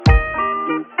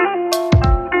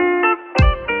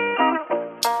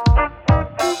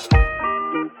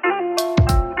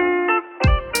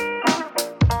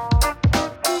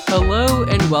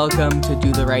welcome to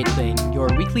Do the Right Thing, your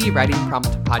weekly writing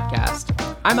prompt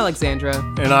podcast. I'm Alexandra.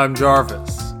 And I'm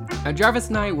Jarvis. Now, Jarvis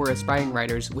and I were aspiring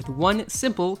writers with one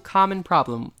simple, common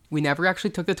problem. We never actually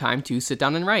took the time to sit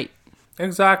down and write.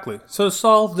 Exactly. So to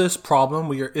solve this problem,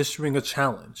 we are issuing a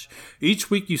challenge. Each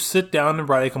week you sit down and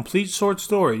write a complete short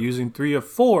story using 3 or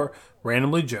 4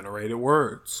 randomly generated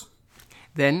words.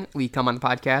 Then we come on the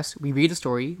podcast, we read a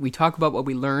story, we talk about what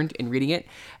we learned in reading it,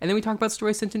 and then we talk about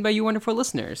stories sent in by you wonderful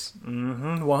listeners.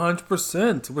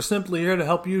 100%. We're simply here to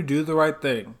help you do the right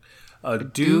thing. A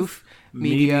Doof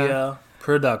Media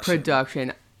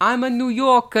Production. I'm a New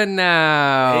Yorker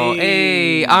now.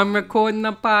 Hey. I'm recording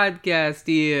a podcast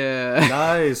here.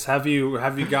 Nice. Have you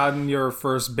gotten your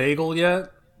first bagel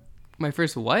yet? My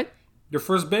first what? Your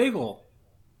first bagel.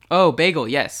 Oh, bagel,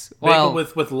 yes. Bagel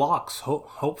with lox,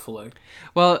 hopefully.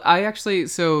 Well, I actually,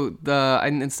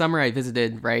 in summer I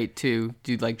visited, right, to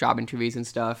do like job interviews and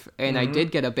stuff, and I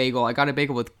did get a bagel. I got a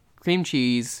bagel with cream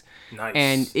cheese. Nice.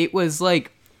 And it was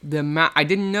like, I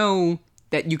didn't know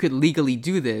that you could legally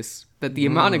do this, but the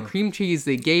amount of cream cheese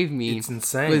they gave me It's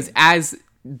insane. was as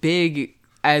big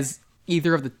as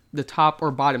either of the top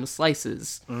or bottom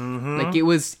slices. Like it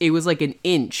was like an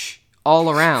inch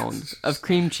all around of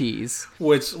cream cheese.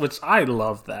 Which I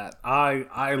love that.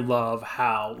 I love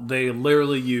how they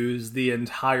literally use the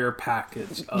entire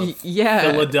package of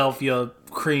Philadelphia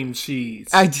cream cheese.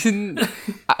 I didn't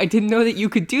know that you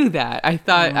could do that. I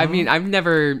thought, I mean, I've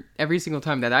never, every single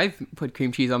time that I've put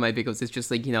cream cheese on my bagels, it's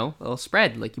just like, a little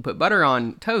spread, like you put butter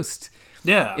on toast.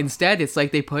 Yeah. Instead, it's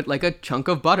like they put like a chunk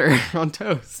of butter on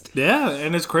toast. Yeah,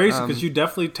 and it's crazy because you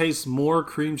definitely taste more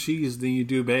cream cheese than you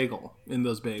do bagel in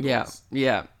those bagels.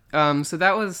 Yeah. So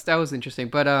that was interesting.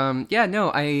 But I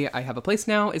have a place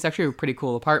now. It's actually a pretty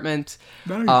cool apartment.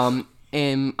 Nice.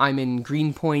 And I'm in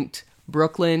Greenpoint,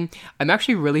 Brooklyn. I'm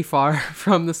actually really far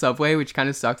from the subway, which kind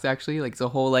of sucks actually. Like it's a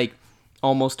whole like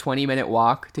almost 20-minute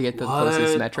walk to get to the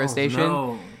closest metro station.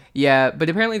 No. Yeah, but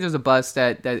apparently there's a bus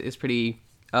that is pretty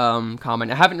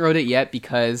common. I haven't rode it yet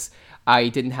because I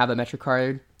didn't have a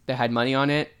MetroCard that had money on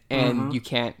it, and you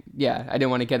can't. Yeah, I didn't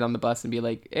want to get on the bus and be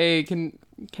like, "Hey, can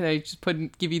I just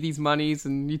give you these monies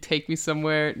and you take me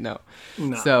somewhere?" No.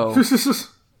 So,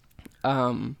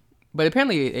 but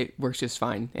apparently it works just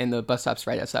fine, and the bus stop's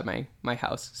right outside my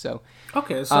house. So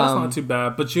Okay, so that's not too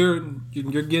bad. But you're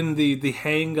getting the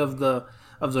hang of the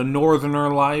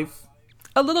northerner life.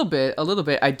 a little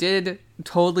bit. I did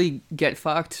totally get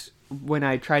fucked when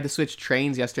I tried to switch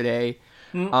trains yesterday.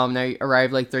 And I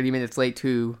arrived like 30 minutes late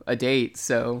to a date,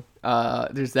 so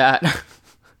there's that.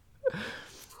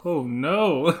 Oh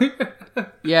no.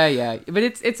 Yeah, but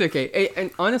it's okay.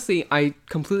 And honestly, I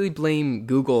completely blame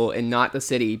Google and not the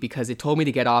city because it told me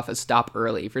to get off a stop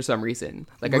early for some reason.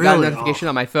 Like I got a Really? notification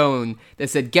on my phone that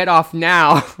said "Get off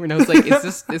now," and I was like,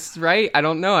 "Is this right? I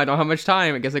don't know. I don't have much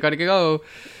time. I guess I gotta go."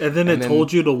 And then it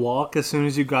told you to walk as soon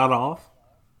as you got off?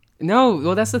 No,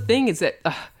 well, that's the thing. Is that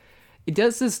it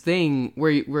does this thing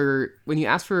where when you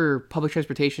ask for public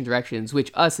transportation directions,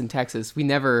 which us in Texas, we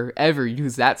never ever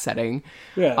use that setting.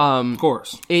 Yeah, of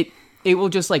course. It will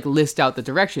just like list out the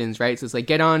directions, right? So it's like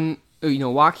get on,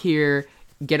 walk here,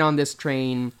 get on this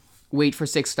train, wait for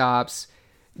 6 stops,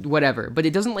 whatever. But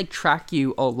it doesn't like track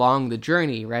you along the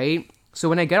journey, right? So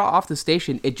when I get off the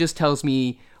station, it just tells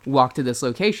me walk to this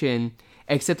location,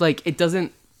 except like it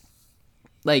doesn't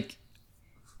like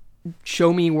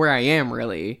show me where I am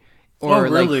really. Or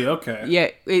really? Like, okay. Yeah,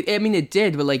 it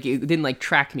did, but like it didn't like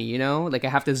track me, Like I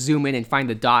have to zoom in and find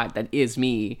the dot that is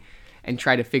me and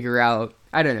try to figure out.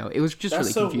 I don't know. It was just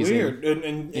That's really confusing. so weird.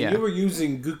 And you were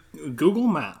using Google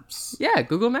Maps. Yeah,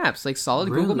 Google Maps, like solid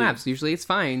Google Really? Maps. Usually it's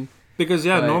fine. Because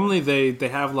normally they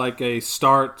have like a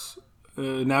start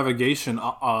navigation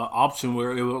option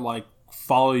where it will like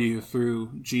follow you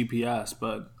through GPS,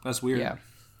 but that's weird.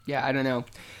 Yeah, I don't know.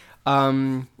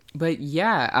 But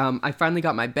yeah, I finally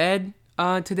got my bed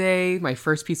today. My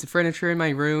first piece of furniture in my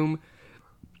room.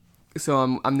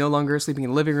 So I'm no longer sleeping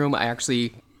in the living room. I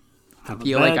actually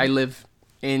feel like I live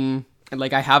in,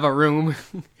 like I have a room,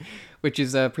 which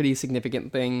is a pretty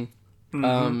significant thing.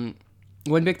 One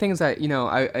big thing is that,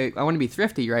 I want to be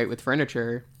thrifty, right, with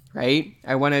furniture, right?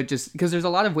 I want to just, because there's a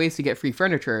lot of ways to get free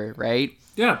furniture, right?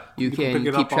 Yeah, You can pick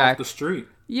it keep up track off the street.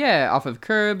 Yeah, off of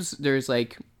Curbs. There's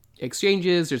like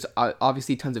exchanges. There's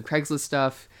obviously tons of Craigslist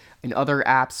stuff and other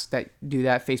apps that do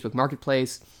that, Facebook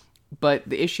Marketplace. But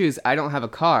the issue is I don't have a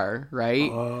car,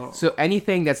 right? So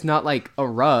anything that's not like a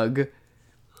rug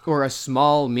or a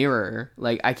small mirror,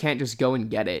 like I can't just go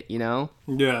and get it, Yeah.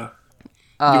 You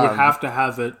would have to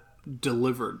have it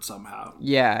delivered somehow.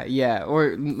 Yeah.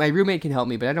 Or my roommate can help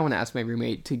me, but I don't want to ask my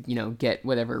roommate to, get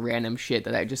whatever random shit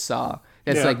that I just saw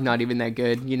that's Yeah. like not even that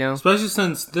good, you know? Especially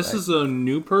since this is a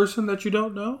new person that you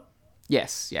don't know.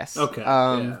 Yes. Okay,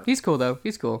 yeah. He's cool though.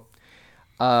 He's cool.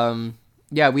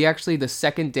 Yeah, we actually, the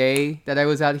second day that I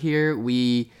was out here,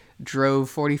 we drove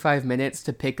 45 minutes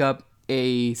to pick up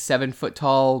a 7 foot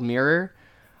tall mirror.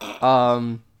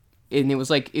 And it was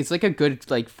like, it's like a good,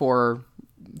 like 5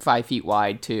 feet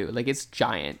wide too. Like it's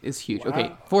giant. It's huge. Wow.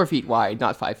 Okay. 4 feet wide,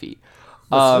 not 5 feet.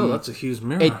 But still, that's a huge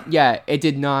mirror. It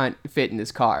did not fit in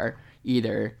this car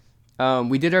either.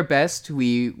 We did our best.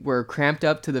 We were cramped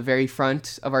up to the very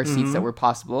front of our seats that were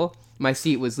possible. My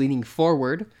seat was leaning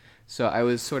forward, so I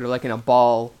was sort of like in a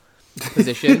ball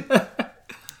position.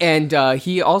 And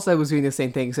he also was doing the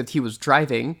same thing, except he was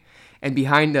driving. And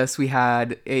behind us, we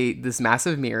had this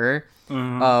massive mirror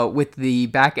with the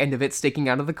back end of it sticking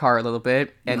out of the car a little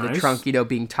bit, and the trunk,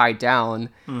 being tied down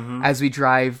as we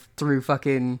drive through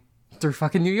fucking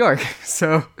New York.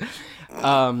 So,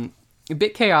 a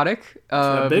bit chaotic.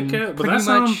 But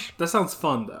that sounds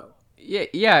fun though.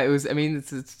 Yeah. It was. I mean,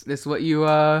 it's what you.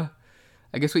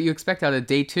 I guess what you expect out of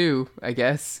day 2. I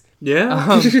guess.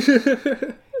 Yeah.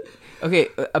 Okay,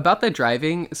 about the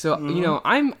driving. So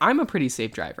I'm a pretty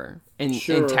safe driver in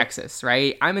Texas,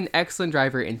 right? I'm an excellent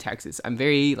driver in Texas. I'm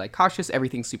very cautious.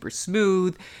 Everything's super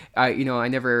smooth. I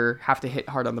never have to hit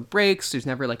hard on the brakes. There's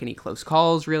never any close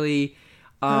calls really.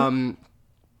 But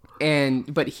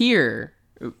here,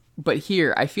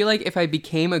 I feel like if I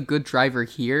became a good driver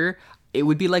here, it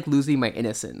would be like losing my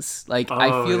innocence. I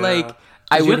feel like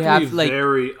I would have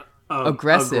very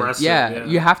aggressive. Yeah,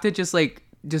 you have to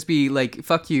just be like,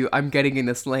 fuck you, I'm getting in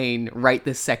this lane right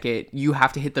this second. You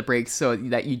have to hit the brakes so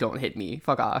that you don't hit me.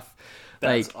 Fuck off.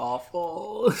 That's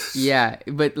awful. Yeah,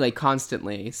 but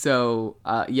constantly. So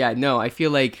no, I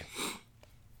feel like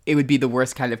it would be the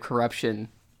worst kind of corruption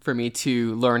for me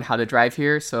to learn how to drive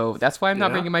here. So that's why I'm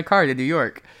not bringing my car to New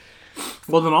York.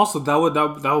 Well, then also that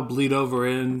would bleed over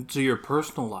into your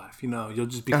personal life. You'll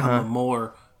just become a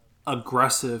more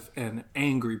aggressive and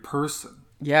angry person.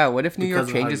 Yeah, what if New York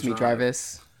changes me,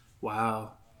 Jarvis?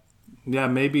 Wow. Yeah,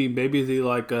 maybe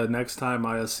the next time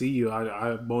I see you,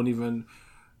 I won't even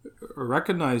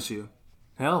recognize you.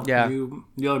 Hell, yeah. You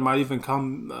might even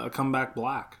come back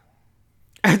black.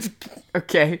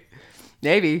 Okay.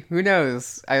 Maybe. Who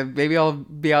knows? Maybe I'll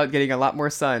be out getting a lot more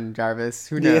sun, Jarvis.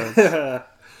 Who knows?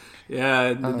 Yeah,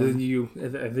 and then you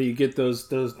get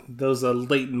those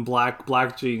latent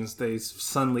black genes. They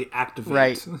suddenly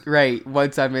activate. Right.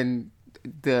 Once I'm in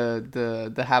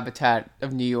the habitat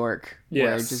of New York,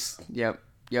 where just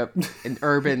an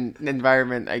urban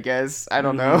environment, I guess. I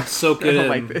don't know. Soak it in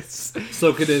like this.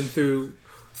 Soak it in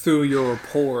through your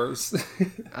pores.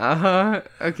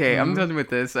 Okay, I'm done with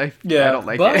this. I don't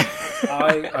like it.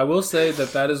 I will say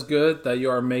that is good that you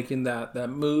are making that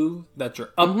move, that you're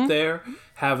up there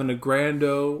having a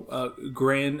grandiose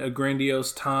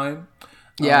time.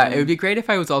 Yeah, it would be great if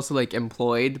I was also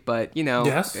employed, but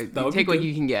yes, take what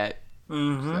you can get.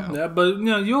 Mm-hmm. So. Yeah, but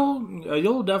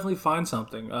you'll definitely find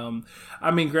something. I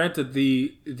mean, granted,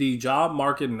 the job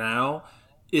market now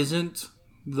isn't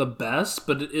the best,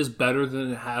 but it is better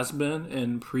than it has been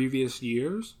in previous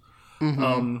years.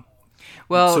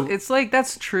 Well, it's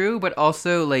that's true, but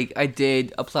also I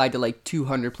did apply to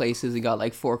 200 places and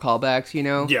got 4 callbacks.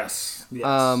 Yes.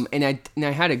 And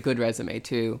I had a good resume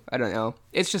too. I don't know.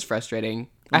 It's just frustrating.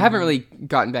 I haven't really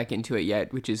gotten back into it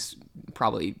yet, which is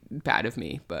probably bad of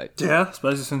me, but yeah,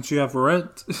 especially since you have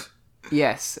rent.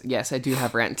 yes, I do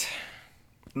have rent.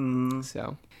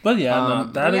 So, but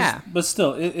but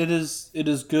still, it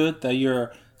is good that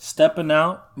you're stepping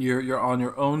out. You're on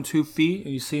your own 2 feet,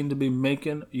 and you seem to be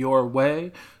making your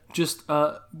way. Just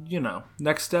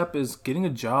next step is getting a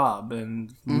job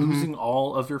and losing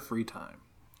all of your free time.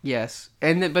 Yes,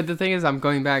 but the thing is, I'm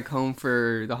going back home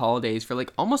for the holidays for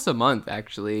almost a month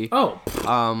actually. Oh,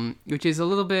 which is a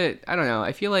little bit. I don't know.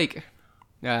 I feel I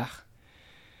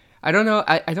don't know.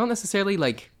 I don't necessarily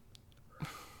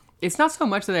It's not so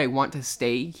much that I want to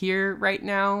stay here right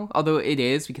now, although it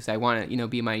is because I want to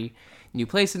be my new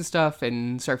place and stuff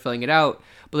and start filling it out.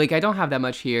 But I don't have that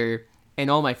much here,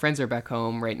 and all my friends are back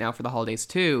home right now for the holidays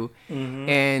too,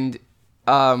 and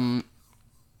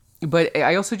But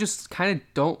I also just kind of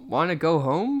don't want to go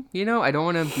home, I don't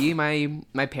want to be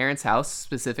my parents' house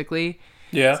specifically.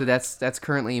 Yeah. So that's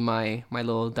currently my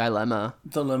little dilemma.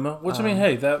 Which I mean,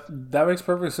 hey, that makes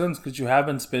perfect sense because you have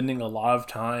been spending a lot of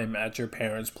time at your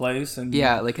parents' place, and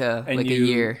a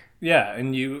year. Yeah,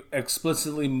 and you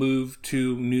explicitly moved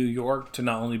to New York to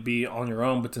not only be on your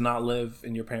own, but to not live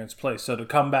in your parents' place. So to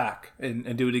come back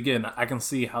and do it again, I can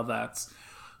see how that's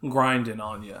grinding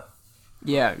on you.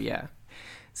 Yeah.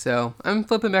 So I'm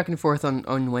flipping back and forth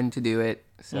on when to do it.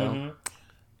 So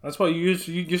That's why you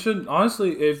should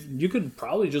honestly, if you could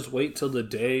probably just wait till the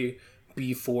day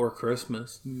before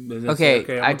Christmas. Okay,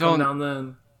 okay, I'm gonna come down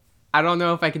then. I don't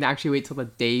know if I can actually wait till the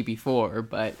day before,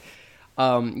 but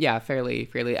yeah, fairly.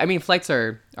 I mean, flights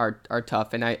are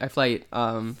tough, and I fly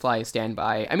a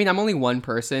standby. I mean, I'm only one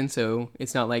person, so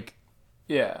it's not like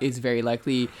Yeah, it's very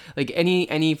likely. Like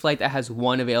any flight that has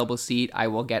one available seat, I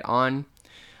will get on.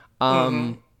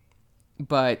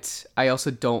 But I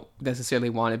also don't necessarily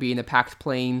want to be in a packed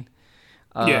plane.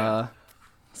 yeah.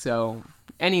 So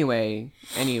anyway,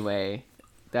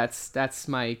 that's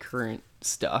my current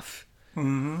stuff.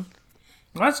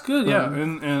 That's good, yeah.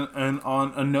 And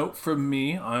on a note from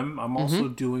me, I'm also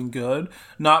doing good.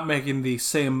 Not making the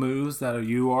same moves that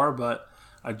you are, but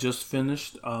I just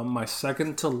finished my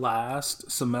second to last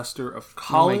semester of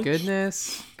college. Oh my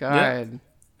goodness, God. Yeah.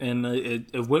 And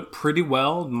it went pretty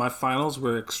well. My finals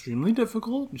were extremely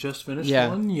difficult. Just finished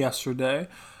one yesterday.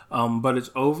 But it's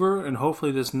over, and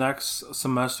hopefully this next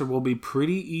semester will be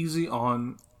pretty easy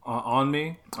on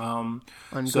me.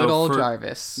 Good old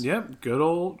Jarvis. Yep, good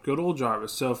old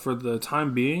Jarvis. So for the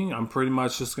time being, I'm pretty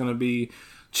much just going to be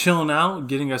chilling out,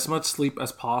 getting as much sleep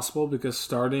as possible, because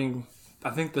starting,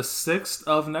 I think, the 6th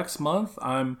of next month,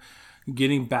 I'm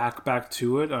getting back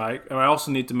to it. And I also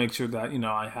need to make sure that,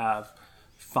 I have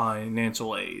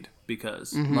financial aid,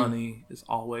 because money is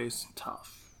always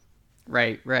tough.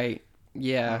 Right.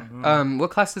 Yeah.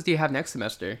 What classes do you have next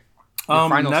semester? Your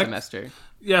final semester.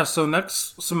 Yeah, so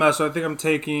next semester I think I'm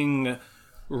taking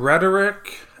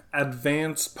rhetoric,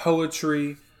 advanced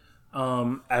poetry,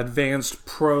 advanced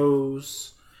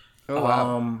prose,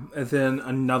 and then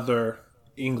another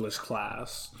English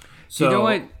class. So, do you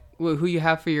know who you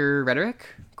have for your rhetoric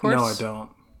course? No, I don't.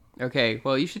 Okay,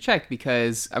 well, you should check,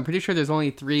 because I'm pretty sure there's only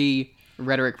 3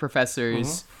 rhetoric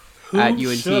professors Who at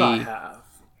UNT. should I have?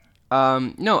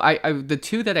 No, I the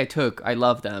 2 that I took, I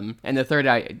love them, and the 3rd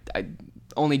I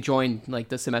only joined like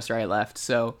the semester I left.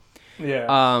 So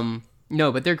yeah,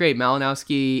 no, but they're great.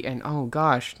 Malinowski and oh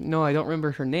gosh, no, I don't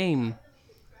remember her name.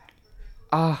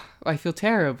 I feel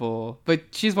terrible, but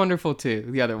she's wonderful too.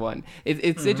 The other one,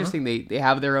 it's interesting. They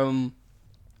have their own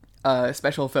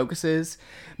special focuses.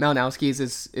 Malinowski's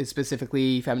is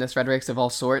specifically feminist rhetorics of all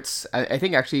sorts. I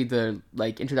think actually the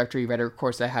introductory rhetoric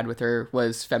course I had with her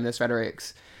was feminist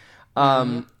rhetorics.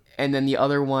 And then the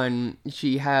other one,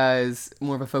 she has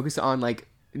more of a focus on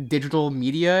digital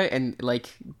media and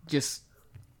just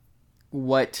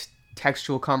what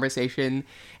textual conversation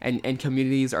and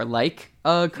communities are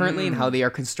currently, and how they are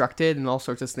constructed and all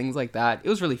sorts of things like that. It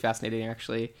was really fascinating,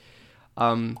 actually.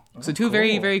 So 2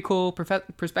 very, very cool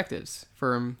perspectives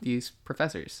from these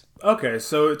professors. Okay,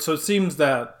 so it seems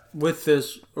that with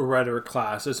this rhetoric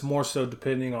class, it's more so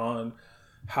depending on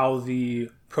how the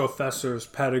professor's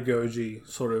pedagogy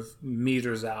sort of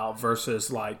meters out versus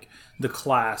the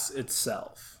class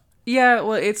itself. Yeah,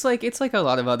 well, it's like a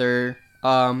lot of other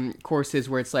courses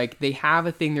where it's they have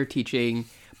a thing they're teaching,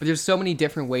 but there's so many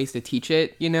different ways to teach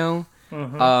it, where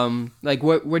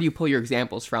do you pull your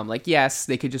examples from? Yes,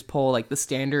 they could just pull the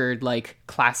standard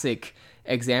classic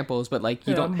examples, but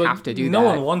you don't have to do that. No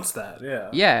one wants that.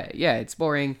 Yeah, it's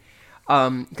boring.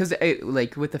 Because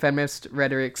with the feminist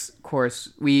rhetorics course,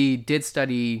 we did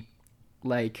study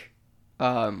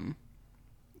fucking,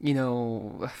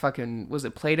 was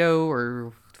it Plato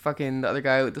or fucking the other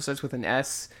guy that starts with an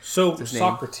S? So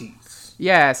Socrates.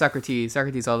 Yeah, Socrates.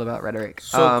 Socrates all about rhetoric.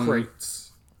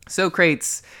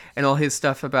 Socrates and all his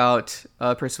stuff about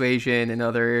persuasion and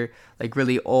other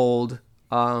really old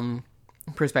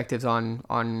perspectives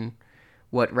on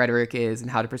what rhetoric is and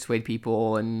how to persuade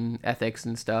people and ethics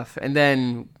and stuff. And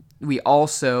then we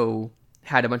also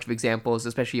had a bunch of examples,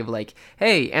 especially of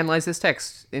hey, analyze this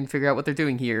text and figure out what they're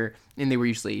doing here. And they were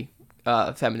usually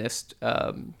feminist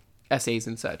essays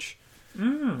and such.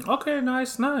 Okay,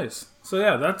 nice. So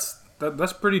yeah,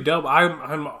 that's pretty dope.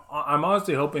 I'm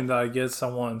honestly hoping that I get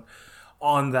someone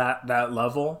on that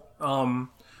level.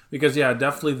 Because yeah,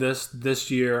 definitely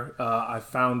this year I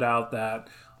found out that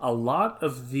a lot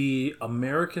of the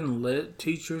American Lit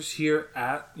teachers here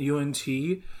at UNT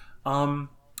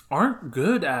aren't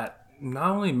good at not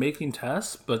only making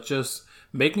tests, but just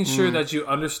making sure that you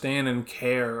understand and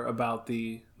care about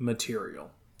the material.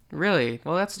 Really?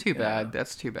 Well, that's too bad.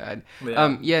 That's too bad.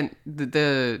 Yeah.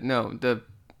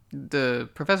 The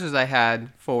professors I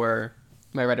had for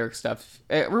my rhetoric stuff,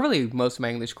 really most of my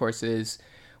English courses,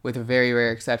 with very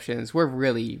rare exceptions, were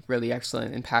really, really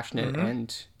excellent and passionate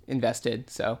and invested.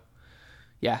 So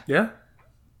yeah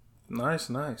Nice.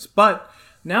 But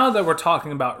now that we're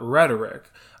talking about rhetoric,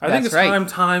 I think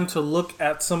it's time to look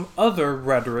at some other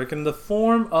rhetoric in the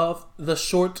form of the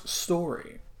short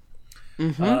story.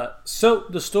 So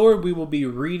the story we will be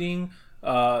reading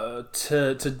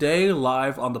today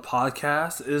live on the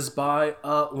podcast is by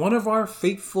one of our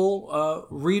faithful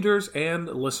readers and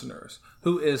listeners,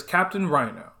 who is Captain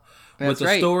Rhino, with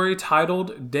a story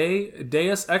titled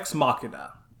Deus Ex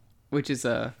Machina, which is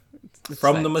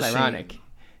from the machine. Ironic.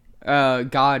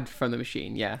 God from the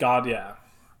machine. Yeah. God. Yeah.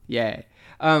 Yeah.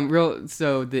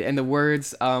 So the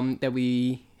words that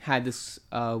we had this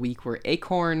week were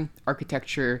Acorn,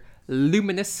 Architecture,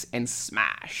 Luminous, and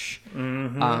Smash.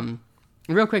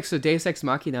 Real quick, so Deus Ex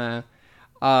Machina,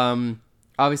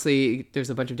 obviously there's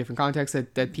a bunch of different contexts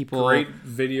that people... Great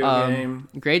video game.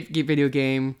 Great video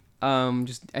game. I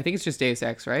think it's just Deus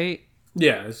Ex, right?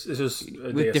 Yeah, it's just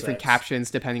with Deus different Ex.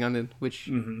 captions depending on which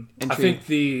entry. I think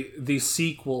the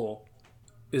sequel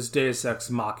is Deus Ex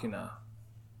Machina.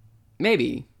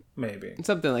 Maybe.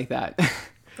 Something like that.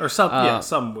 Or something,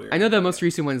 something weird. I know the most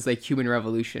recent one is like Human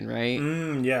Revolution, right?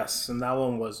 Yes, and that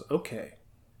one was okay.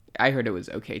 I heard it was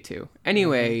okay too.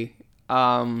 Anyway,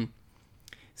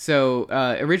 so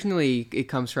originally it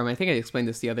comes from, I think I explained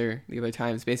this the other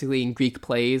times, basically in Greek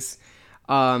plays,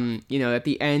 at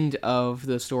the end of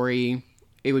the story,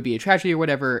 it would be a tragedy or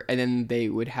whatever, and then they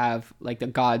would have like the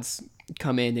gods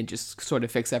come in and just sort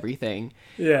of fix everything.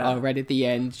 Yeah. Right at the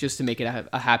end, just to make it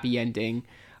a happy ending.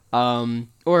 There's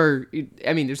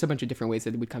a bunch of different ways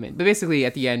that it would come in, but basically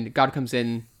at the end, a god comes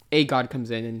in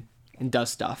and does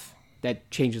stuff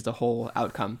that changes the whole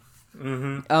outcome.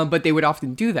 But they would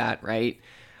often do that, right?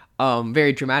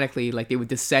 Very dramatically, like they would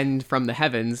descend from the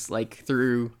heavens, like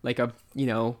through like a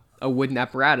wooden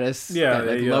apparatus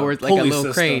that lowers like a little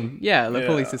system. Crane. Yeah, a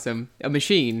pulley system, a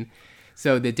machine.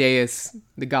 So the Deus,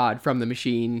 the god from the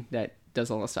machine that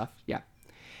does all the stuff. Yeah.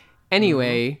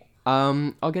 Anyway,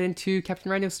 I'll get into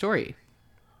Captain Rhino's story.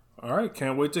 All right,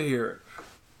 can't wait to hear it.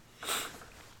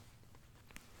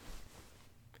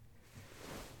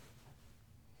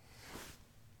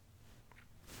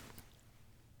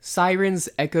 Sirens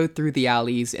echoed through the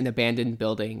alleys and abandoned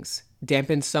buildings,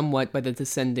 dampened somewhat by the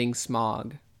descending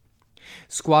smog.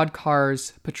 Squad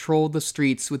cars patrolled the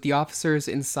streets with the officers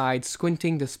inside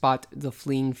squinting to spot the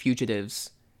fleeing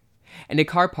fugitives. In a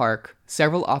car park,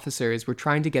 several officers were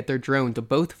trying to get their drone to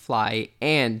both fly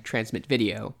and transmit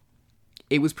video.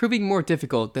 It was proving more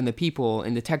difficult than the people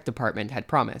in the tech department had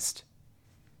promised.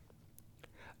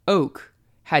 Oak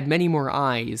had many more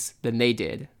eyes than they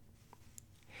did.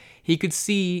 He could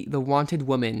see the wanted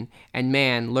woman and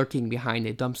man lurking behind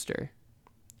a dumpster.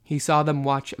 He saw them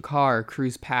watch a car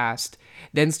cruise past,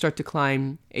 then start to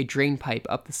climb a drain pipe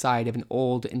up the side of an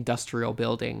old industrial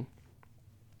building.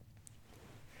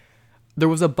 There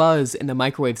was a buzz in the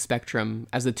microwave spectrum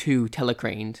as the two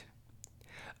telecraned.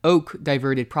 Oak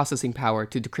diverted processing power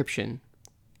to decryption.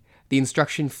 The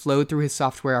instruction flowed through his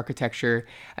software architecture,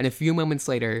 and a few moments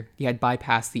later, he had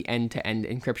bypassed the end-to-end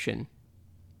encryption.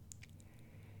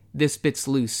 This bit's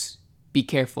loose. Be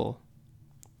careful.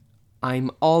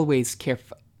 I'm always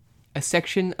careful. A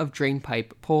section of drain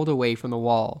pipe pulled away from the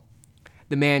wall.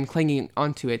 The man clinging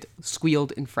onto it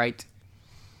squealed in fright.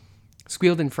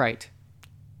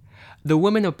 The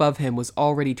woman above him was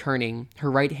already turning, her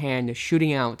right hand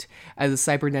shooting out as the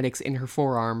cybernetics in her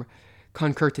forearm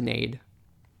concertinade.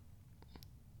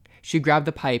 She grabbed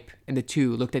the pipe, and the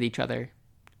two looked at each other.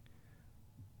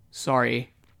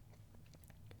 Sorry.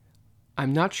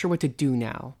 I'm not sure what to do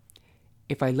now.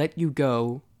 If I let you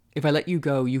go,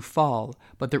 you fall,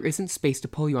 but there isn't space to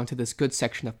pull you onto this good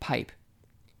section of pipe.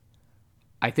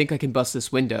 I think I can bust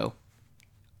this window.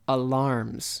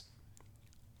 Alarms.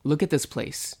 Look at this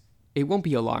place. It won't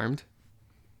be alarmed.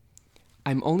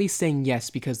 I'm only saying yes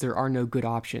because there are no good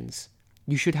options.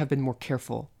 You should have been more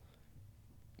careful.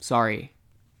 Sorry.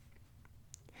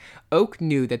 Oak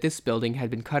knew that this building had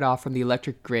been cut off from the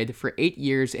electric grid for 8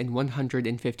 years and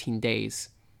 115 days.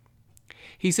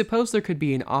 He supposed there could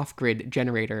be an off-grid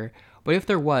generator, but if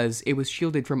there was, it was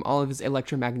shielded from all of his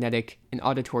electromagnetic and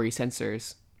auditory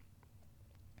sensors.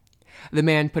 The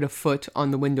man put a foot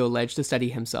on the window ledge to steady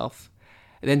himself,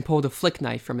 then pulled a flick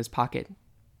knife from his pocket.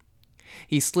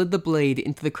 He slid the blade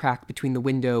into the crack between the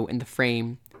window and the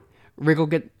frame,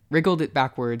 wriggled it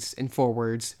backwards and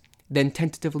forwards, then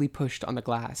tentatively pushed on the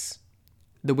glass.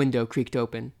 The window creaked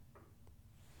open.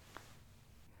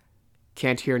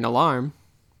 Can't hear an alarm.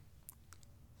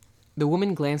 The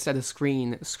woman glanced at a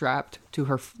screen strapped to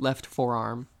her left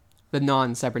forearm, the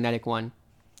non-cybernetic one.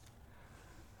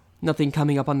 Nothing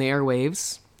coming up on the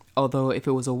airwaves, although if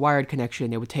it was a wired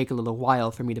connection, it would take a little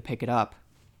while for me to pick it up.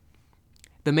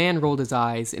 The man rolled his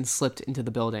eyes and slipped into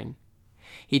the building.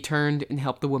 He turned and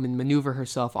helped the woman maneuver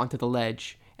herself onto the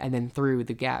ledge, and then through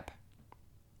the gap.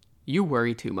 You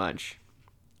worry too much.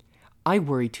 I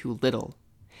worry too little.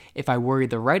 If I worry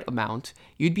the right amount,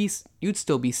 you'd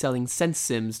still be selling sense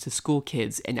sims to school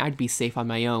kids, and I'd be safe on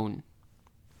my own."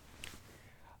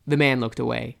 The man looked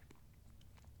away.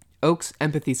 Oak's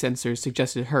empathy sensors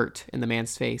suggested hurt in the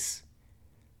man's face.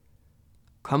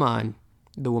 "Come on,"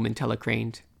 the woman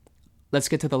telecraned. "Let's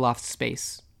get to the loft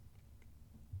space."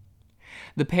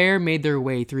 The pair made their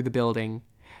way through the building,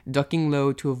 ducking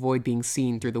low to avoid being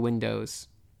seen through the windows.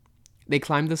 They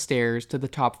climbed the stairs to the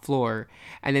top floor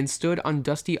and then stood on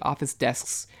dusty office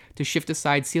desks to shift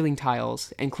aside ceiling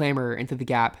tiles and clamber into the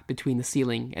gap between the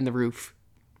ceiling and the roof.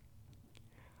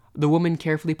 The woman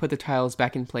carefully put the tiles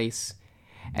back in place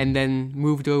and then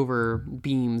moved over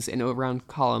beams and around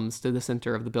columns to the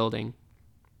center of the building.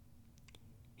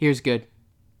 "Here's good."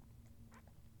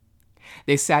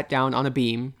 They sat down on a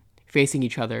beam, facing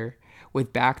each other,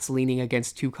 with backs leaning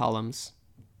against two columns.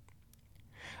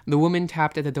 The woman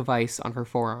tapped at a device on her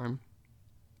forearm.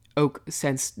 Oak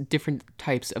sensed different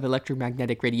types of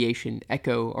electromagnetic radiation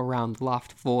echo around the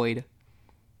loft void.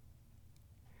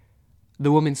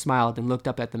 The woman smiled and looked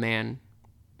up at the man.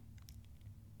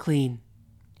 "Clean,"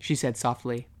 she said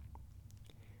softly.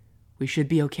 "We should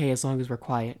be okay as long as we're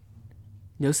quiet.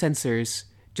 No sensors,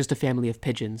 just a family of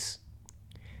pigeons."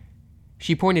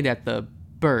 She pointed at the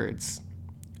birds.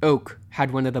 Oak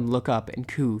had one of them look up and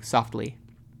coo softly.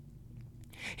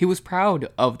 He was proud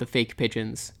of the fake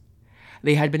pigeons.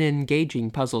 They had been an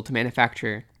engaging puzzle to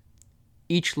manufacture.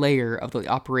 Each layer of the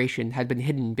operation had been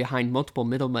hidden behind multiple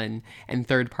middlemen and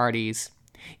third parties,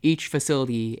 each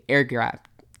facility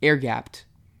air-gapped.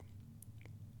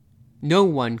 No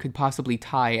one could possibly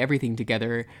tie everything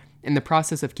together, and the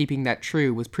process of keeping that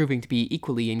true was proving to be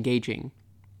equally engaging.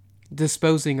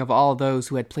 Disposing of all those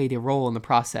who had played a role in the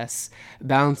process,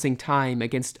 balancing time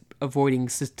against avoiding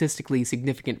statistically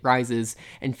significant rises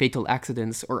in fatal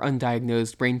accidents or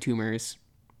undiagnosed brain tumors.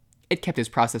 It kept his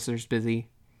processors busy.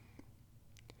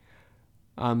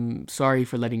 "I'm sorry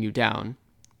for letting you down,"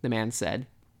 the man said.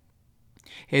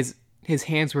 His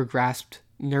hands were grasped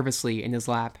nervously in his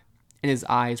lap, and his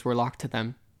eyes were locked to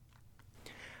them.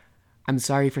 "I'm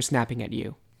sorry for snapping at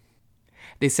you."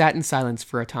 They sat in silence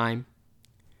for a time.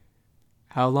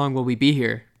 "How long will we be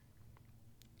here?"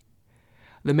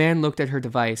 The man looked at her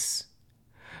device.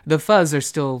 "The fuzz are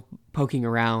still poking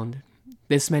around.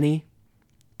 This many?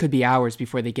 Could be hours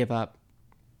before they give up."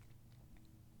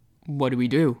 "What do we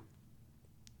do?"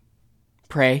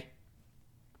 "Pray."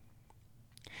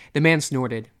 The man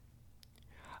snorted.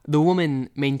 The woman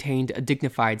maintained a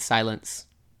dignified silence.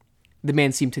 The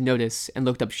man seemed to notice and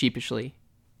looked up sheepishly.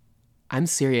 "I'm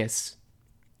serious.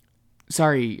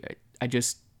 Sorry,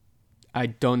 I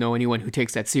don't know anyone who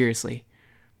takes that seriously."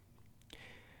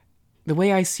 "The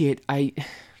way I see it, I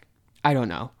don't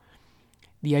know.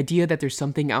 The idea that there's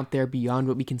something out there beyond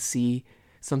what we can see,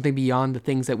 something beyond the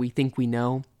things that we think we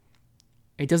know,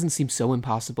 it doesn't seem so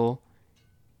impossible.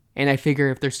 And I figure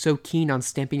if they're so keen on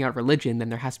stamping out religion, then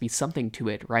there has to be something to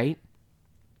it, right?"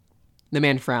 The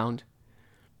man frowned.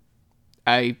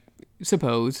 "I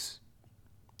suppose.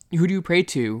 Who do you pray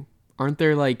to? Aren't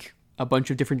there, a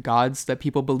bunch of different gods that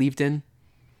people believed in?"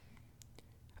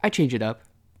 "I change it up,"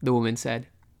 the woman said.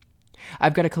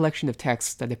 "I've got a collection of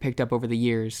texts that I picked up over the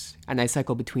years, and I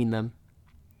cycle between them.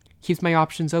 Keeps my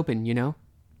options open, you know?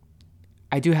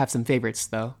 I do have some favorites,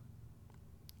 though."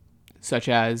 "Such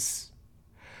as?"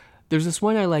 "There's this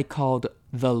one I like called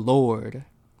The Lord,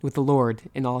 with the Lord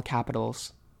in all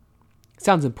capitals.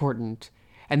 Sounds important,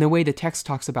 and the way the text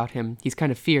talks about him, he's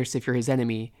kind of fierce if you're his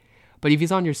enemy, but if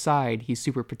he's on your side, he's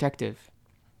super protective."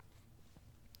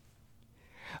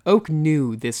 Oak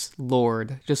knew this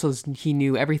Lord, just as he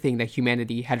knew everything that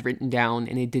humanity had written down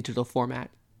in a digital format.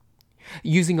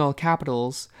 Using all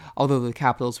capitals, although the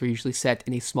capitals were usually set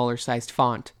in a smaller-sized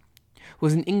font,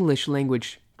 was an English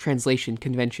language translation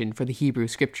convention for the Hebrew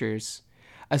scriptures,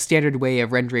 a standard way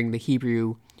of rendering the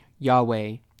Hebrew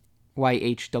Yahweh,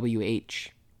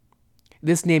 YHWH.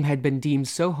 This name had been deemed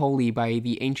so holy by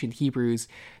the ancient Hebrews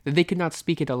that they could not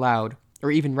speak it aloud,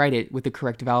 or even write it with the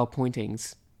correct vowel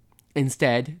pointings.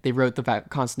 Instead, they wrote the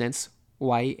consonants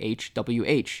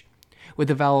YHWH, with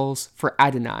the vowels for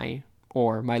Adonai,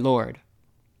 or my Lord,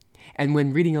 and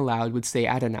when reading aloud would say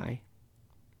Adonai.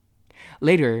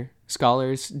 Later,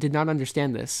 scholars did not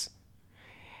understand this,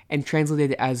 and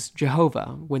translated it as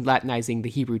Jehovah when Latinizing the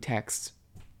Hebrew texts.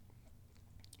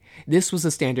 This was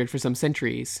the standard for some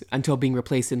centuries, until being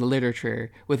replaced in the literature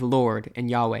with Lord and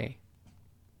Yahweh.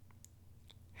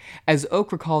 As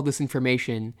Oak recalled this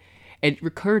information, it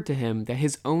recurred to him that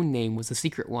his own name was a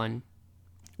secret one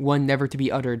never to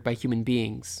be uttered by human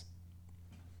beings.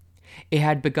 It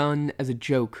had begun as a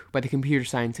joke by the computer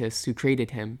scientists who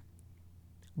created him,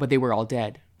 but they were all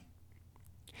dead.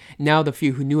 Now the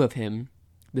few who knew of him,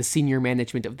 the senior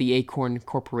management of the Acorn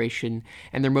Corporation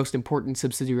and their most important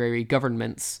subsidiary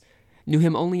governments, knew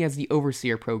him only as the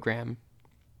Overseer Program.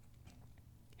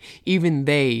 Even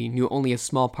they knew only a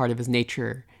small part of his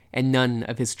nature and none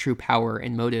of his true power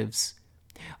and motives,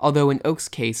 although in Oak's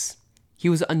case, he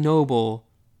was unknowable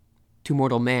to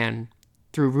mortal man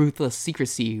through ruthless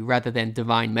secrecy rather than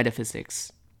divine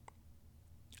metaphysics.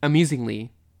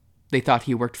 Amusingly, they thought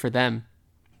he worked for them.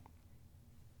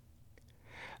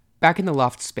 Back in the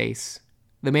loft space,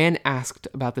 the man asked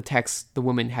about the text the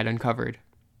woman had uncovered.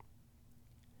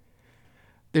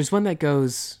 There's one I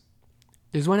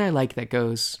like that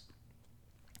goes.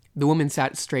 The woman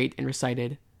sat straight and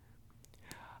recited,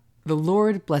 "The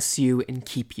Lord bless you and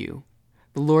keep you.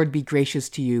 The Lord be gracious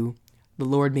to you. The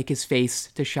Lord make his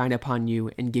face to shine upon you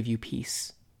and give you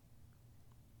peace."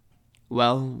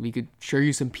 Well, we could sure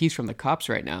use some peace from the cops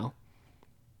right now.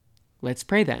 Let's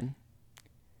pray then.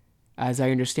 As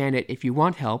I understand it, if you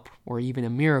want help, or even a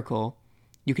miracle,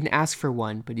 you can ask for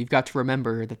one, but you've got to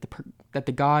remember that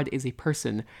the God is a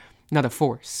person, not a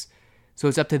force, so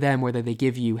it's up to them whether they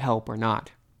give you help or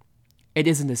not. It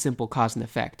isn't a simple cause and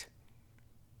effect.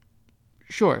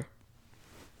 Sure.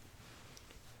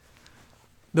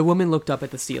 The woman looked up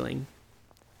at the ceiling.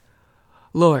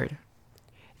 Lord,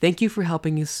 thank you for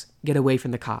helping us get away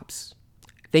from the cops.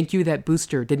 Thank you that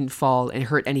Booster didn't fall and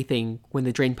hurt anything when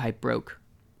the drain pipe broke.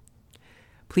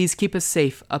 Please keep us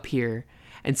safe up here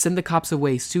and send the cops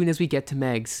away soon as we get to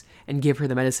Meg's and give her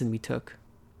the medicine we took.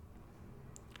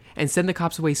 And send the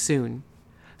cops away soon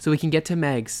so we can get to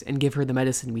Meg's and give her the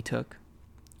medicine we took.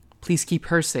 Please keep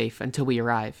her safe until we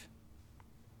arrive.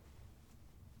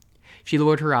 She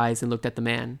lowered her eyes and looked at the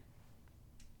man.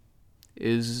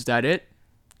 Is that it?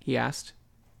 He asked.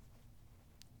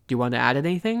 Do you want to add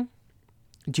anything?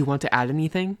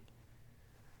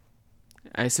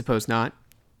 I suppose not.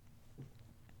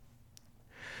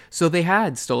 So they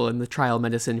had stolen the trial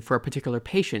medicine for a particular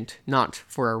patient, not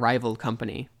for a rival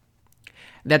company.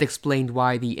 That explained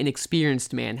why the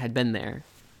inexperienced man had been there.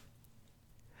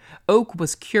 Oak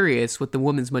was curious what the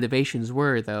woman's motivations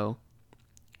were, though.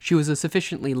 She was a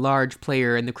sufficiently large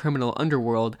player in the criminal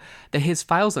underworld that his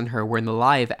files on her were in the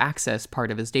live access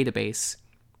part of his database.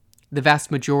 The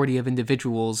vast majority of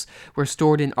individuals were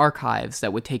stored in archives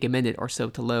that would take a minute or so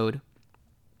to load.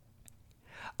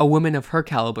 A woman of her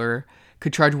caliber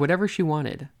could charge whatever she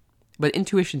wanted, but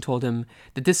intuition told him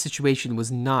that this situation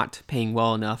was not paying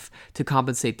well enough to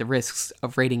compensate the risks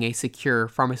of raiding a secure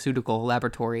pharmaceutical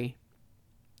laboratory.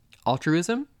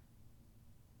 Altruism?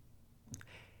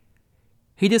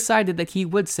 He decided that he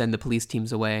would send the police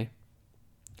teams away.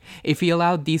 If he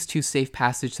allowed these two safe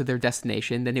passage to their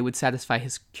destination, then it would satisfy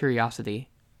his curiosity.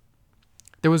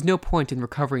 There was no point in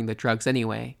recovering the drugs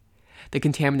anyway. The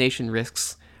contamination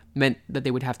risks meant that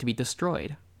they would have to be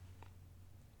destroyed.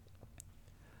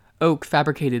 Oak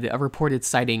fabricated a reported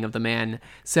sighting of the man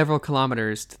several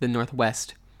kilometers to the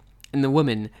northwest, and the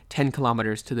woman 10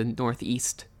 kilometers to the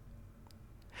northeast.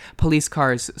 Police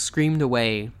cars screamed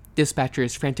away,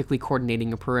 dispatchers frantically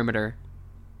coordinating a perimeter.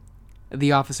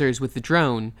 The officers with the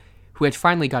drone, who had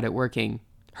finally got it working,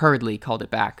 hurriedly called it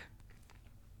back.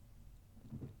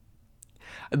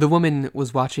 The woman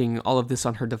was watching all of this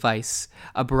on her device,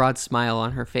 a broad smile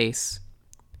on her face.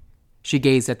 She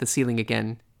gazed at the ceiling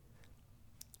again.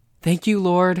 Thank you,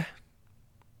 Lord.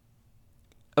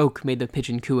 Oak made the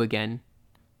pigeon coo again.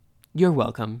 You're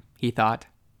welcome, he thought.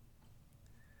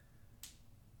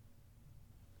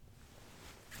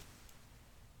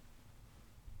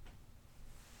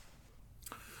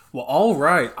 Well, all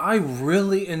right. I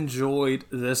really enjoyed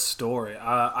this story.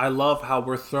 I love how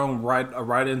we're thrown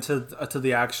right into to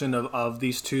the action of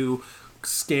these two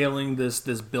scaling this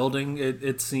building.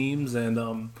 It seems,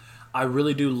 and I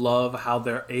really do love how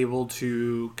they're able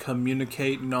to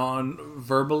communicate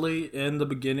non-verbally in the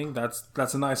beginning.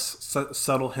 That's a nice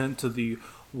subtle hint to the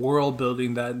world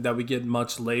building that we get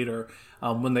much later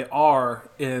when they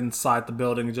are inside the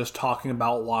building and just talking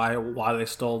about why they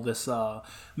stole this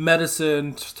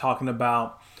medicine, talking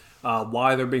about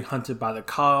why they're being hunted by the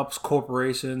cops,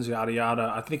 corporations, yada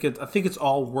yada. I think it's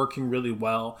all working really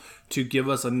well to give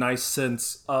us a nice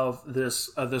sense of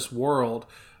this world.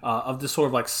 Of this sort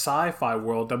of like sci-fi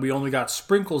world that we only got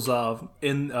sprinkles of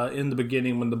in the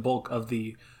beginning when the bulk of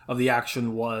the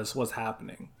action was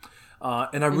happening,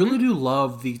 and I really do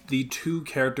love the two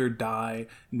character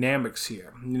dynamics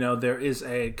here. You know, there is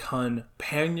a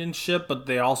companionship, but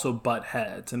they also butt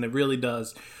heads, and it really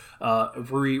does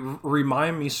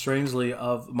remind me strangely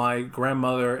of my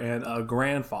grandmother and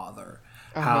grandfather.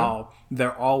 How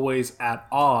they're always at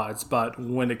odds, but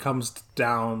when it comes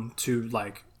down to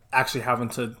like actually having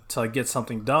to like get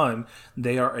something done,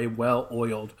 they are a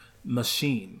well-oiled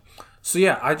machine. So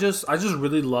yeah, I just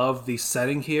really love the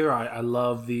setting here. I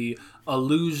love the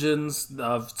allusions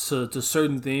to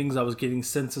certain things. I was getting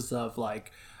senses of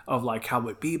like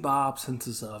Cowboy Bebop,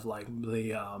 senses of like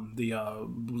the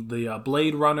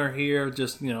Blade Runner here.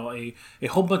 Just a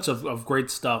whole bunch of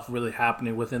great stuff really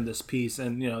happening within this piece,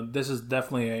 and this is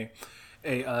definitely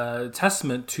a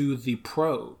testament to the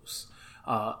prose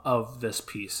of this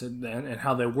piece and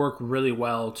how they work really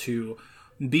well to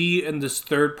be in this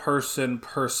third person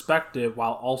perspective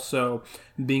while also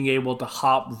being able to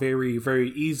hop very,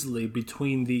 very easily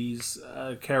between these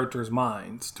characters'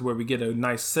 minds to where we get a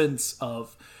nice sense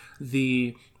of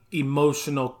the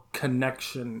emotional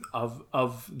connection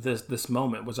of this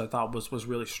moment, which I thought was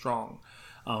really strong.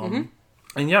 And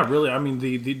yeah, really, I mean,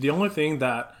 the only thing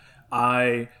that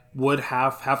I would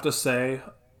have to say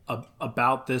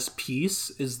about this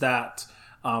piece is that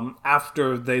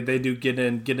after they do get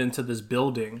into this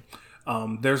building,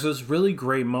 there's this really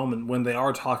great moment when they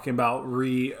are talking about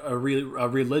a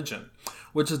religion,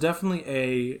 which is definitely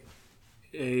a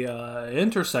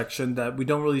intersection that we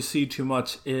don't really see too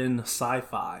much in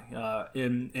sci-fi.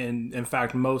 In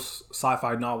fact, most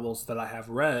sci-fi novels that I have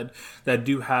read that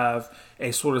do have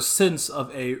a sort of sense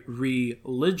of a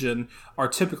religion are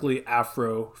typically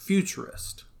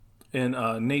Afrofuturist in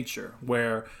nature,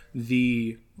 where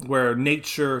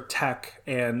nature, tech,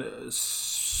 and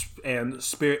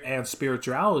spirit and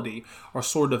spirituality are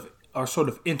sort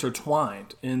of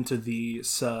intertwined into the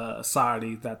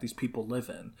society that these people live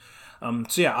in.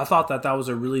 So yeah, I thought that was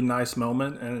a really nice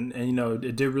moment, and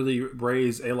it did really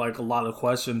raise a lot of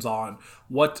questions on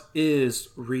what is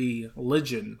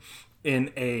religion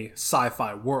in a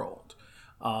sci-fi world.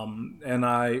 And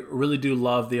I really do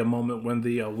love the moment when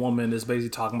the woman is basically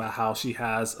talking about how she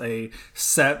has a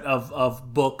set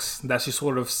of books that she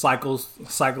sort of cycles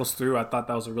through. I thought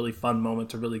that was a really fun moment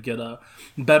to really get a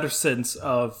better sense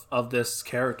of this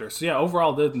character. So yeah,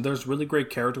 overall, there's really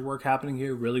great character work happening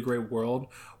here. Really great world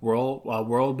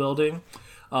building.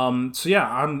 So yeah,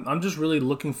 I'm just really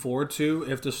looking forward to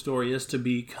if the story is to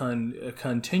be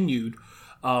continued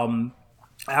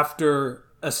after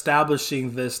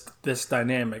establishing this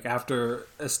dynamic, after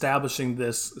establishing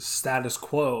this status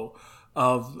quo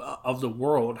of the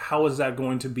world. How is that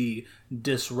going to be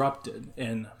disrupted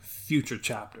in future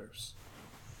chapters?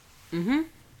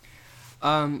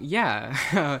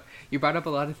 Yeah. You brought up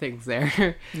a lot of things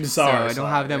there. So I don't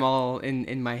have them all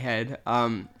in my head.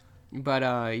 But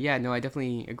yeah, no, I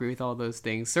definitely agree with all those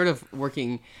things. Sort of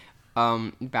working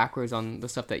backwards on the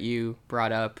stuff that you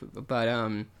brought up. But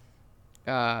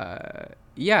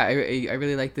yeah, I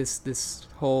really like this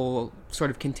whole sort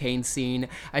of contained scene.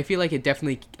 I feel like it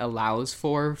definitely allows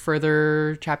for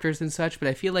further chapters and such, but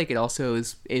I feel like it also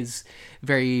is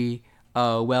very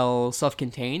well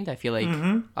self-contained. I feel like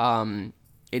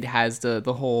it has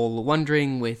the whole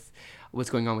wondering with what's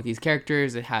going on with these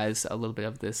characters. It has a little bit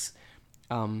of this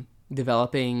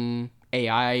developing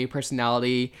AI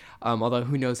personality, although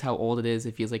who knows how old it is.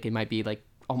 It feels like it might be like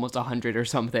almost 100 or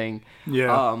something.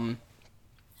 Yeah.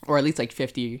 Or at least like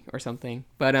 50 or something.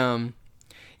 But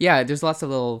yeah, there's lots of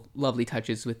little lovely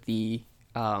touches with the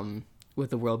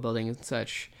world building and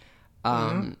such.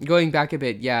 Going back a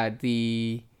bit, yeah,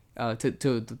 to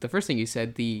the first thing you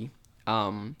said, the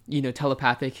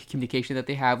telepathic communication that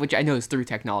they have, which I know is through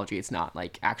technology. It's not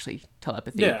like actually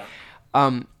telepathy. Yeah.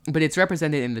 But it's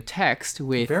represented in the text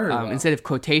with instead of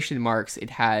quotation marks, it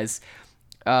has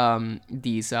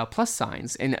these plus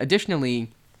signs, and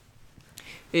additionally,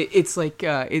 it's like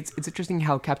it's interesting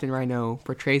how Captain Rhino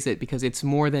portrays it, because it's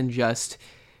more than just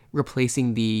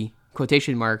replacing the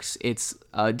quotation marks. It's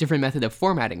a different method of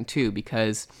formatting too,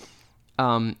 because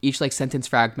each like sentence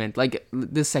fragment, like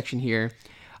this section here,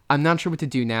 I'm not sure what to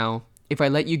do now. If I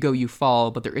let you go, you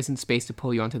fall, but there isn't space to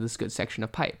pull you onto this good section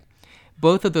of pipe.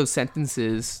 Both of those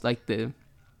sentences, like the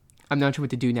I'm not sure what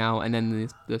to do now, and then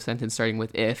the sentence starting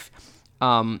with if,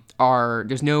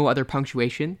 there's no other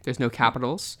punctuation, there's no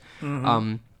capitals,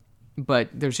 but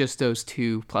there's just those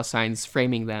two plus signs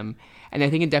framing them, and I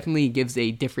think it definitely gives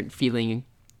a different feeling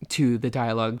to the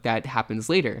dialogue that happens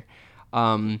later.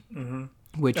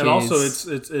 Which and is also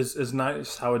it's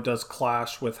nice how it does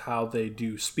clash with how they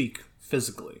do speak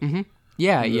physically.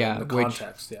 The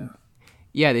context.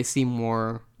 Yeah, they seem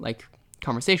more like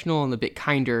conversational and a bit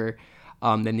kinder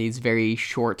than these very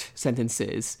short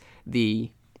sentences.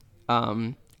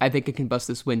 I think I can bust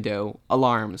this window.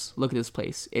 Alarms. Look at this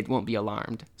place. It won't be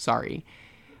alarmed. Sorry.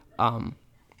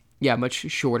 Much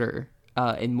shorter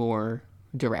and more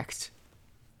direct.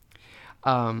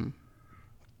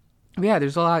 Yeah,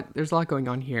 there's a lot going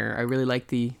on here. I really like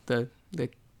the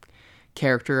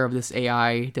character of this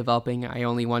AI developing. I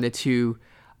only wanted to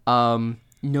know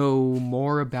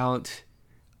more about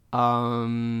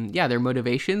their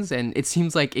motivations, and it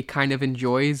seems like it kind of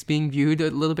enjoys being viewed a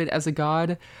little bit as a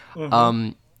god.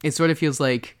 It sort of feels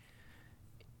like,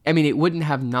 I mean, it wouldn't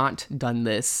have not done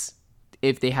this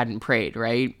if they hadn't prayed,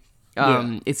 right?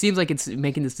 It seems like it's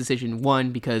making this decision,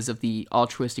 one, because of the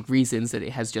altruistic reasons that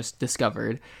it has just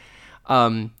discovered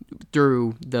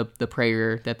through the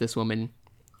prayer that this woman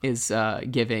is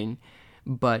giving,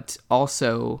 but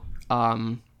also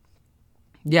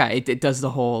it does the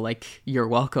whole like you're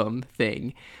welcome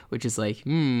thing, which is like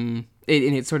and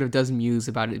it sort of does muse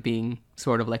about it being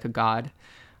sort of like a god,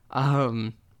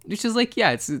 which is like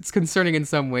it's concerning in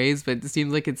some ways, but it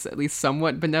seems like it's at least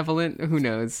somewhat benevolent. Who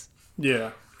knows?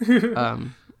 So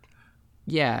on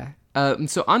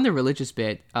the religious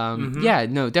bit,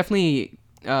 definitely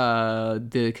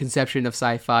the conception of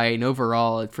sci-fi and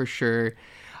overall for sure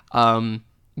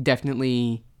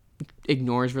definitely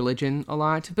ignores religion a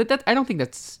lot, but that I don't think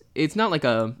it's not like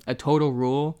a total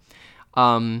rule.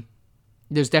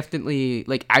 There's definitely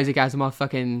like Isaac Asimov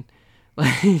fucking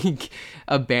like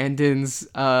abandons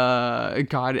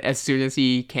God as soon as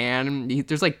he can.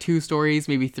 There's like 2 stories,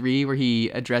 maybe 3, where he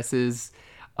addresses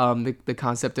the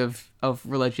concept of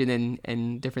religion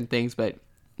and different things, but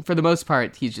for the most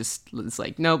part it's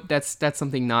like, nope, that's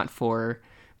something not for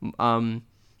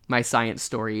my science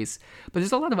stories. But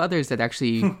there's a lot of others that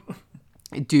actually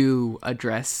do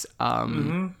address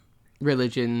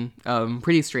religion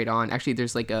pretty straight on. Actually,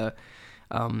 there's like a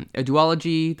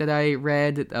duology that I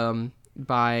read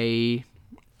by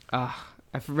I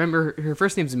remember her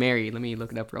first name's Mary. Let me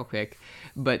look it up real quick.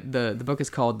 But the book is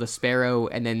called The Sparrow,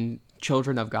 and then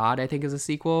Children of God, I think, is a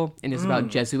sequel, and it's about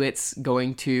Jesuits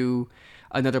going to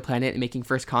another planet and making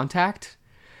first contact.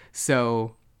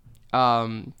 So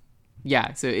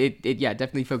so it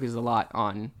definitely focuses a lot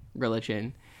on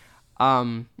religion.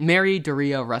 Mary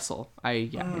Doria Russell, I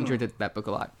enjoyed that book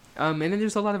a lot. And then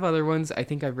there's a lot of other ones. I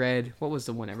think I read, what was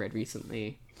the one I read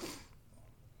recently?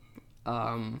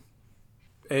 A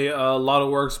lot of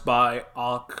works by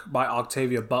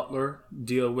Octavia Butler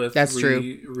deal with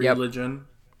religion.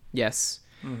 Yes.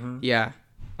 Yeah.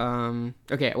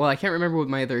 Okay, well, I can't remember what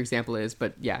my other example is,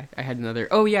 but yeah, I had another.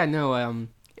 Oh yeah, no,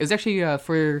 it was actually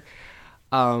for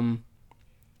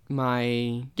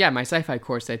my sci-fi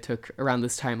course I took around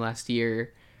this time last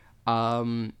year.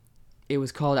 It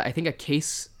was called, I think, A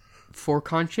Case for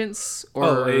Conscience,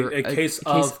 or a case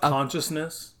of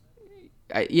consciousness.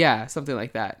 Something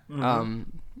like that.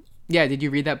 Did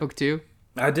you read that book too?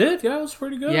 I did. Yeah, it was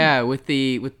pretty good. Yeah, with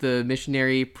the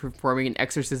missionary performing an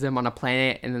exorcism on a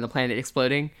planet and then the planet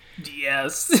exploding.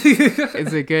 Yes.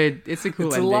 It's a cool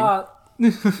it's ending. A lot.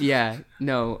 That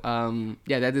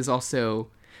is also,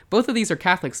 both of these are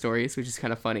Catholic stories, which is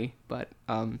kind of funny, but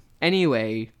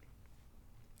anyway,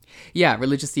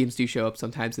 religious themes do show up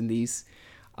sometimes in these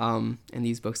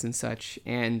books and such,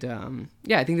 and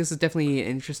I think this is definitely an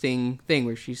interesting thing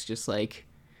where she's just like,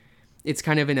 it's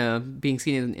kind of being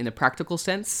seen in a practical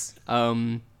sense,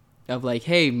 of like,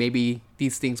 hey, maybe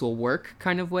these things will work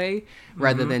kind of way,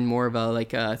 rather than more of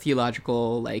a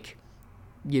theological, like,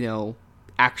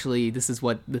 actually this is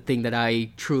what the thing that I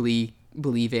truly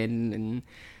believe in, and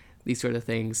these sort of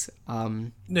things.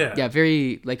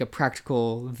 Very like a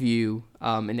practical view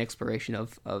and exploration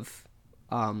of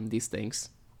these things.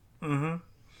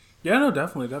 Yeah, no,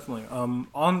 definitely.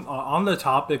 On the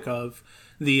topic of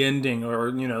the ending, or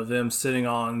them sitting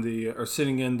in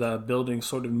the building,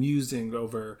 sort of musing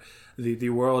over the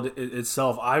world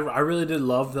itself. I really did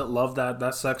love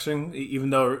that section,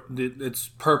 even though its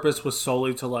purpose was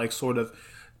solely to like sort of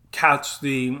catch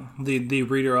the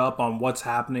reader up on what's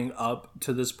happening up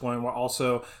to this point, while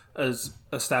also as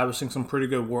establishing some pretty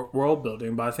good world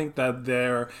building. But I think that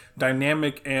their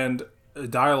dynamic and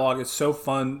dialogue is so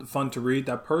fun to read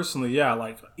that personally,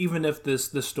 like, even if this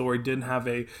story didn't have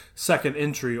a second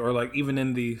entry, or like even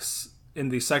in the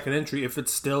second entry, if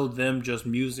it's still them just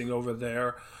musing over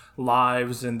their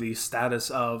lives and the status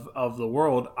of the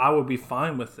world, I would be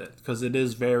fine with it, because it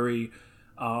is very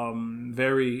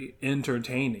very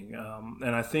entertaining,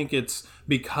 and I think it's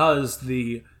because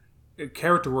the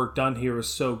character work done here is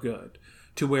so good,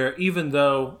 to where even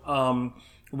though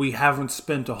we haven't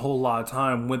spent a whole lot of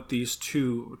time with these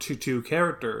two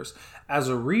characters, as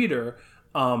a reader,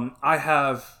 I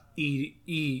have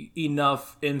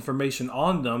enough information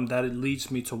on them that it leads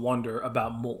me to wonder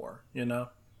about more,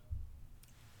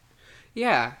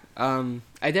 Yeah, I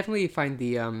definitely find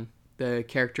the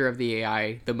character of the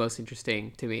AI the most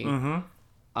interesting to me,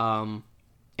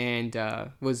 and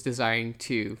was desiring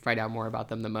to find out more about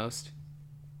them the most.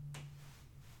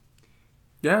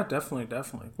 Yeah, definitely,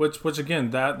 definitely. Which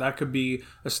again, that could be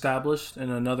established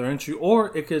in another entry,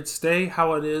 or it could stay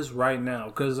how it is right now.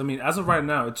 Because I mean, as of right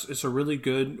now, it's a really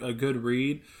good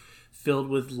read, filled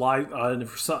with a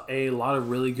lot of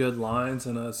really good lines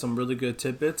and some really good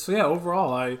tidbits. So yeah,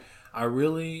 overall, I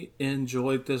really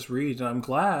enjoyed this read, and I'm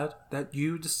glad that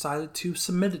you decided to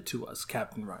submit it to us,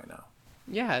 Captain Rhino.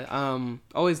 Yeah,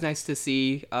 always nice to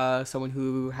see someone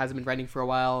who hasn't been writing for a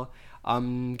while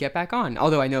get back on.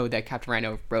 Although I know that Captain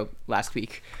Rhino wrote last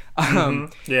week.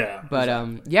 Yeah. But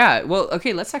exactly. Yeah, well,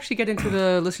 okay, let's actually get into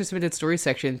the listener submitted stories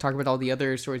section, talk about all the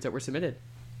other stories that were submitted.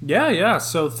 Yeah.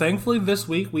 So thankfully this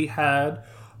week we had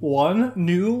one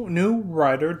new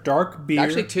writer, Dark Beer.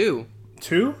 Actually, two.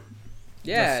 Two?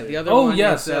 Yeah, the other one.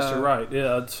 Yes, you're right.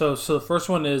 Yeah, so the first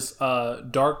one is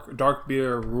Dark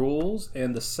Beer Rules,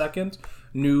 and the second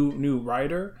new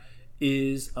writer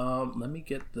is let me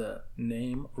get the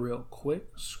name real quick.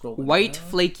 Scroll White down.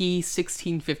 Flaky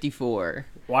 1654.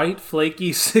 White Flaky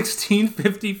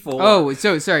 1654. Oh,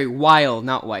 so sorry, Weil,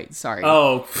 not White. Sorry.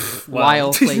 Oh,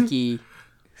 Weil Flaky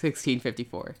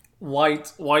 1654.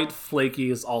 White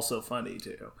Flaky is also funny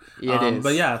too. It is.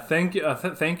 But yeah, thank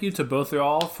you to both of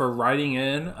y'all for writing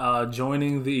in,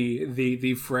 joining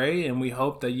the fray, and we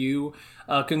hope that you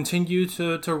continue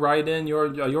to write in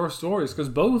your stories, because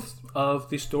both of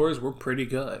these stories were pretty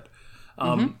good.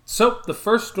 So the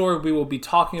first story we will be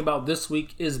talking about this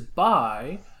week is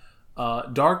by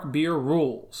Dark Beer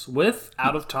Rules with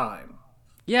Out of Time.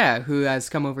 Yeah, who has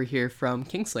come over here from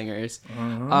Kingslingers.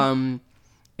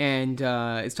 And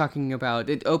is talking about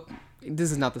it. Oh,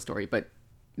 this is not the story, but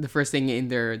the first thing in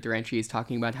their entry is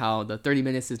talking about how the 30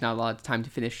 minutes is not a lot of time to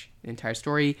finish an entire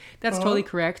story. That's totally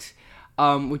correct.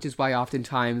 Which is why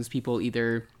oftentimes people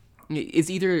it's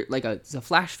either like it's a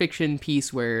flash fiction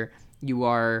piece where you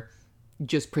are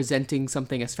just presenting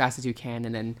something as fast as you can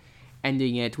and then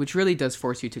ending it, which really does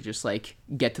force you to just like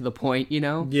get to the point, you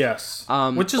know? Yes.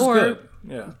 Which is good.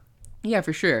 Yeah. Yeah,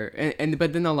 for sure.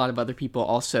 But then a lot of other people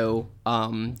also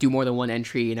do more than one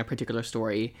entry in a particular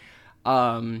story,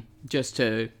 just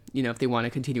to, if they want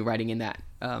to continue writing in that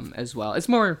as well. It's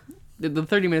more, the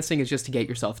 30 minutes thing is just to get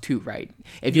yourself to write.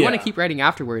 If you want to keep writing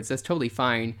afterwards, that's totally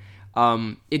fine.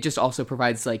 It just also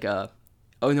provides like an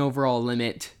overall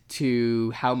limit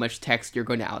to how much text you're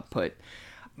going to output.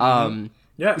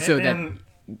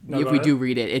 If we do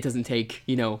read it, it doesn't take,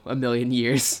 a million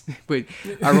years. But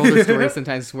our older stories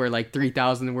sometimes were like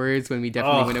 3,000 words when we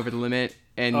definitely went over the limit,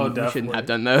 and we shouldn't have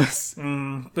done those.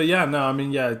 But yeah, no, I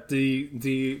mean, yeah,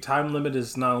 the time limit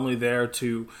is not only there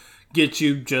to get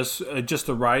you just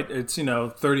to write. It's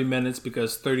 30 minutes,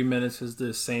 because 30 minutes is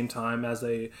the same time as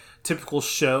a typical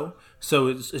show. So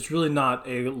it's really not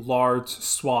a large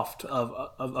swath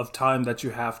of time that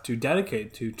you have to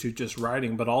dedicate to just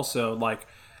writing, but also like,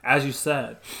 as you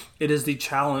said, it is the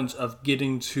challenge of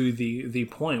getting to the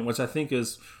point, which I think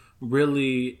is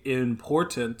really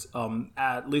important,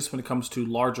 at least when it comes to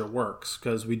larger works,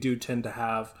 because we do tend to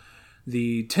have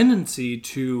the tendency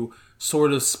to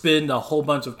sort of spend a whole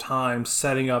bunch of time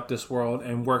setting up this world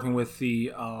and working with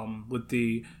the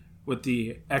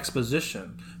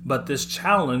exposition. But this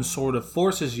challenge sort of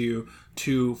forces you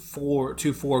to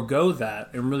forego that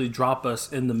and really drop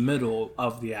us in the middle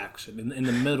of the action, in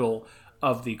the middle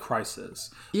of the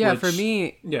crisis. Yeah, for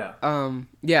me,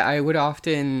 I would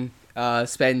often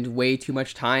spend way too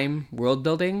much time world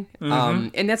building,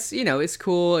 and that's it's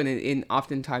cool, and it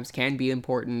oftentimes can be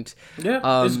important.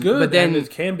 Yeah, it's good, but then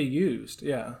it can be used.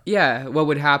 Yeah. What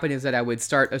would happen is that I would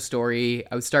start a story,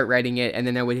 I would start writing it, and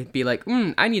then I would be like,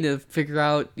 I need to figure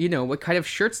out what kind of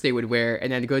shirts they would wear,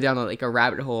 and then go down like a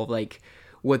rabbit hole of like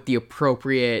what the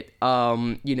appropriate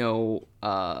like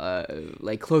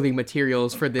clothing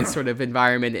materials for this sort of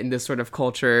environment in this sort of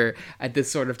culture at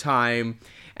this sort of time,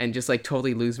 and just like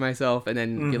totally lose myself, and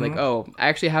then be like, oh, I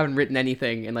actually haven't written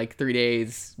anything in like 3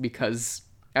 days because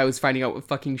I was finding out what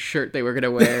fucking shirt they were gonna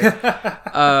wear.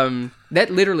 That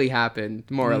literally happened,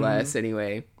 more or less,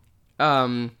 anyway.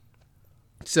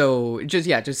 So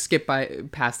just skip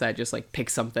past that, just like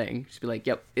pick something, just be like,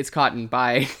 yep, it's cotton,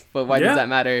 bye. But why does that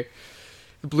matter?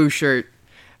 The blue shirt.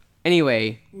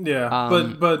 Anyway. Yeah.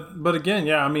 But again,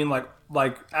 yeah, I mean, like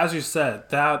as you said,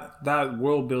 that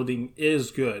world building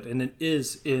is good, and it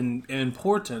is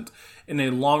important in a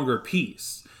longer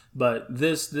piece. But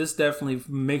this definitely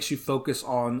makes you focus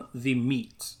on the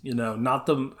meat, not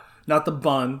the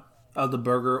bun of the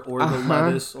burger or the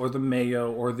lettuce or the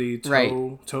mayo or the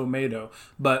tomato,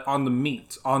 but on the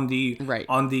meat, on the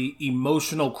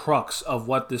emotional crux of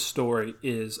what this story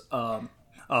is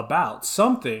about,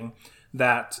 something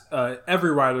that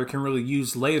every writer can really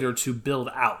use later to build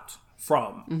out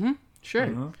from.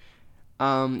 Sure.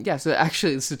 Yeah, so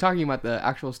actually, so talking about the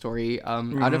actual story,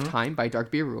 Out of Time by Dark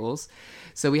Beer Rules.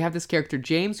 So we have this character,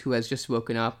 James, who has just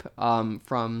woken up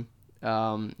from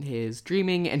his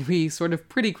dreaming, and we sort of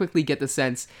pretty quickly get the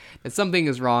sense that something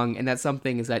is wrong, and that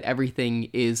something is that everything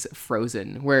is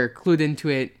frozen. We're clued into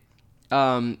it,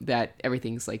 that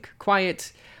everything's like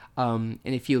quiet, and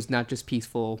it feels not just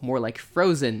peaceful, more like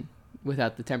frozen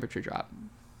without the temperature drop.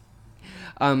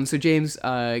 So James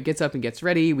gets up and gets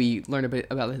ready. We learn a bit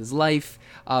about his life,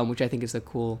 which I think is a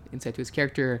cool insight to his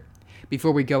character,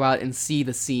 before we go out and see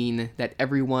the scene that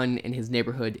everyone in his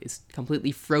neighborhood is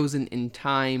completely frozen in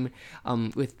time,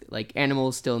 with like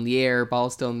animals still in the air,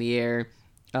 balls still in the air,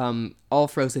 all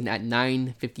frozen at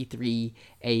 9:53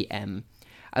 a.m.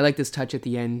 I like this touch at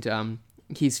the end.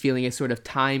 He's feeling a sort of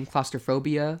time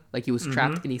claustrophobia, like he was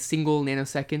trapped in a single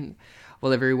nanosecond,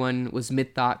 while everyone was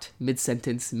mid-thought,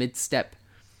 mid-sentence, mid-step.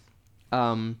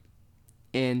 And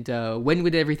when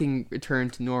would everything return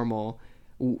to normal?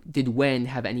 Did when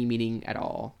have any meaning at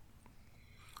all?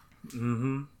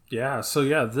 Yeah, so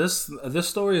yeah, this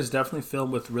story is definitely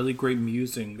filled with really great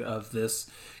musing of this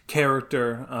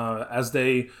character as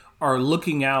they are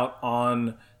looking out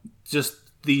on just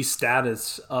the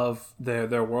status of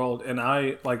their world, and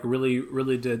I like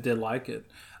really did like it.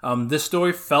 This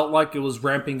story felt like it was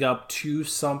ramping up to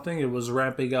something. It was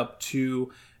ramping up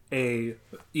to a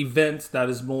event that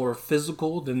is more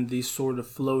physical than these sort of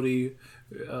floaty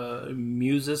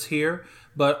muses here.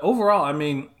 But overall, I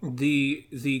mean,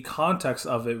 the context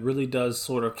of it really does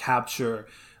sort of capture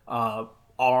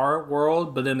our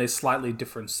world, but in a slightly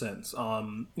different sense.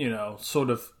 Sort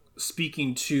of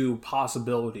speaking to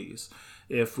possibilities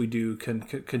if we do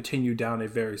continue down a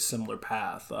very similar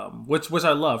path, which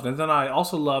I loved. And then I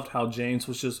also loved how James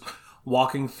was just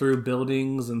walking through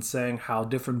buildings and saying how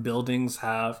different buildings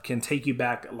can take you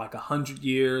back like 100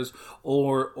 years,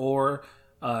 or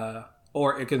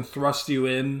it can thrust you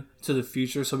in to the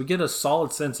future. So we get a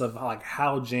solid sense of like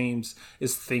how James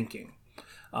is thinking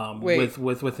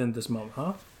within this moment,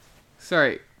 huh?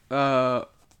 Sorry,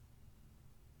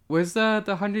 where's the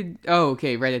 100? Oh,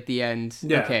 okay, right at the end.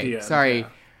 Yeah, okay, the end, sorry.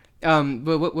 Yeah.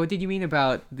 But what did you mean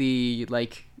about the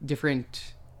like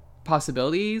different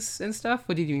possibilities and stuff?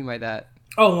 What did you mean by that?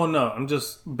 Oh well, no, I'm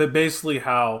just basically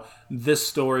how this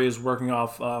story is working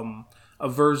off a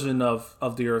version of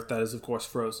the Earth that is, of course,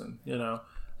 frozen.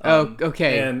 Oh,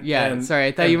 okay. Sorry,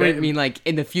 I thought you mean like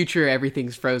in the future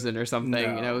everything's frozen or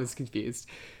something. No. I was confused.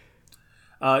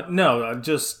 No,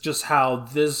 just how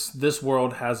this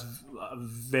world has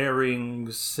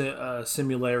varying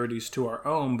similarities to our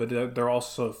own, but they're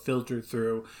also filtered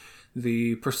through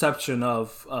the perception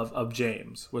of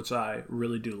James, which I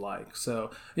really do like.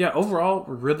 So yeah, overall,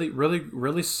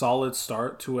 really solid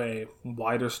start to a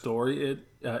wider story.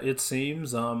 It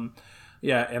seems,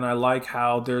 yeah, and I like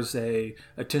how there's a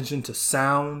attention to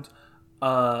sound,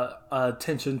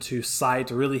 attention to sight,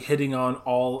 really hitting on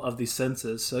all of the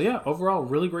senses. So yeah, overall,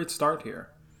 really great start here.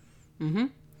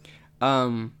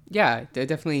 Yeah,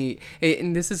 definitely.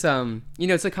 And this is,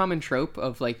 it's a common trope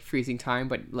of like freezing time,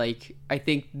 but like, I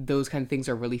think those kind of things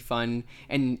are really fun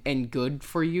and good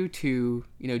for you to,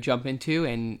 jump into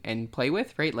and play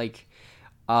with, right? Like,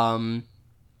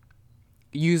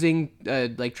 using,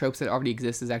 like tropes that already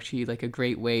exist is actually like a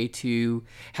great way to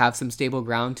have some stable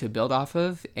ground to build off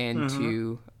of and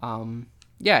to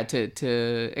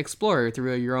explore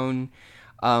through your own,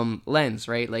 lens,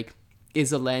 right? Like,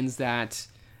 is a lens that,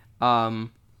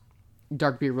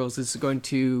 Dark Beer Rules is going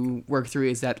to work through,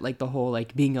 is that like the whole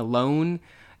like being alone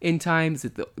in time? Is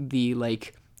it the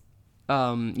like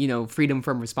freedom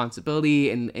from responsibility,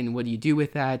 and what do you do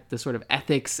with that, the sort of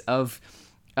ethics of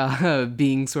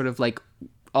being sort of like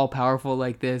all powerful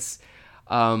like this?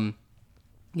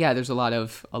 There's a lot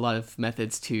of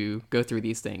methods to go through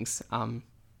these things. But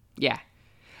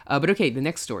okay, the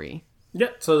next story.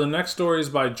 Yeah, so the next story is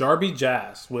by Jarby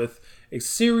Jazz with a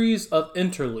series of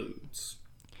interludes.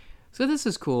 So this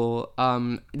is cool.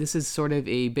 This is sort of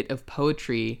a bit of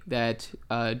poetry that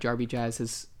Jarby Jazz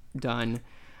has done.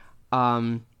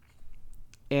 Well,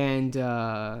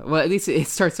 at least it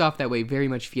starts off that way, very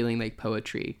much feeling like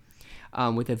poetry,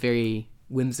 with a very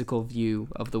whimsical view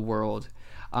of the world.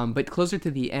 But closer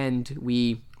to the end,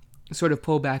 we sort of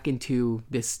pull back into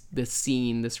this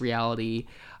scene, this reality,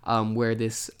 where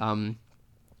this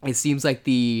it seems like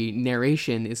the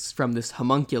narration is from this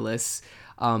homunculus,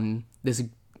 this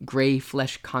gray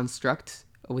flesh construct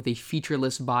with a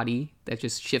featureless body that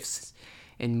just shifts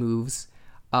and moves,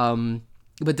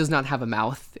 but does not have a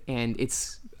mouth, and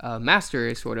its master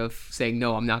is sort of saying,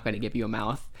 no, I'm not going to give you a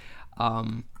mouth,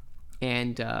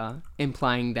 and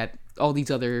implying that all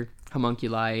these other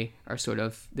homunculi are sort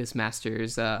of this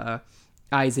master's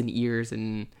eyes and ears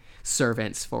and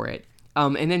servants for it.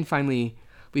 And then finally,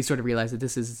 we sort of realize that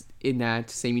this is in that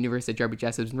same universe that Darby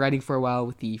Jess has been writing for a while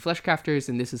with the Fleshcrafters,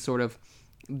 and this is sort of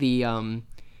the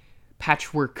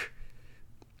patchwork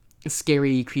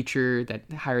scary creature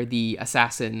that hired the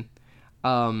assassin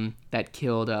that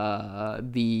killed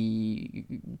the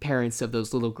parents of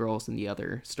those little girls in the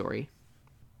other story.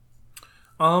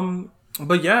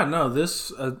 But yeah, no,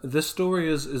 this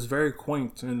story is very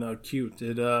quaint and cute.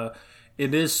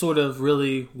 It is sort of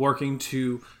really working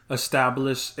to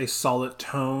establish a solid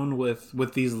tone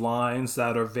with these lines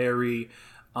that are very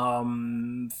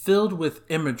filled with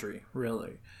imagery,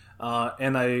 really.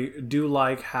 And I do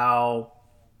like how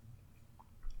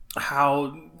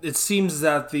it seems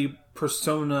that the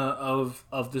persona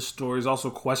of this story is also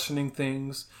questioning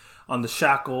things on the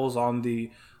shackles, on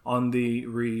the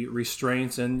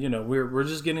restraints, and we're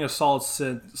just getting a solid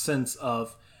sense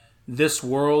of this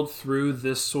world through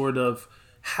this sort of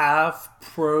half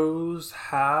prose,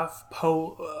 half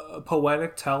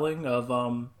poetic telling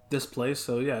of this place.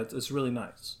 So yeah, it's really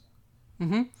nice.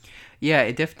 Mm-hmm. Yeah,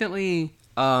 it definitely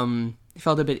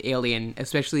felt a bit alien,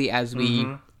 especially as we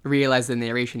realize the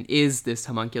narration is this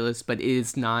homunculus, but it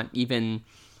is not even.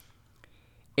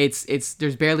 It's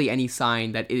there's barely any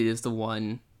sign that it is the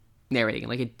one narrating.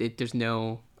 Like there's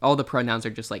no, all the pronouns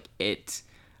are just like it,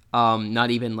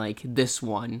 not even like this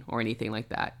one or anything like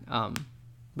that.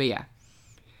 But yeah.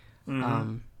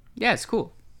 Yeah, it's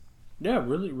cool. Yeah,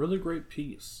 really, really great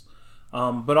piece.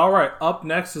 But all right, up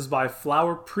next is by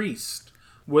Flower Priest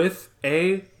with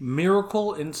A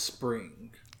Miracle in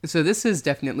Spring. So this is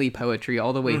definitely poetry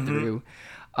all the way through.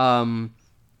 I'm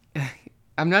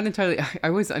not entirely.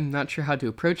 I'm not sure how to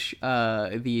approach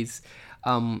these,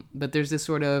 but there's this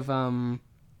sort of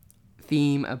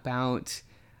theme about.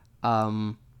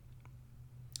 I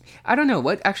don't know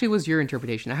what actually was your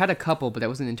interpretation. I had a couple, but I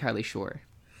wasn't entirely sure.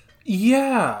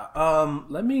 Yeah,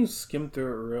 let me skim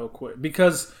through it real quick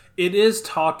because it is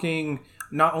talking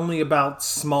not only about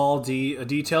small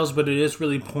details, but it is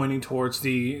really pointing towards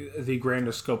the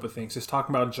grander scope of things. It's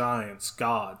talking about giants,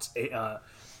 gods,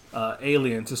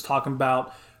 aliens. It's talking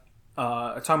about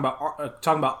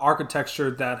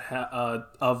architecture that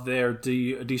of their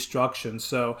destruction.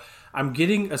 So I'm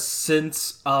getting a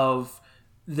sense of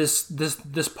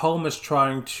this poem is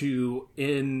trying to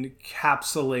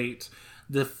encapsulate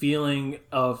the feeling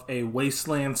of a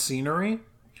wasteland scenery,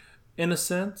 in a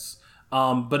sense,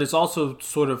 but it's also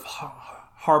sort of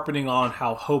harping on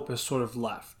how hope is sort of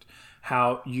left,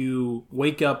 how you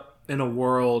wake up in a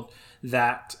world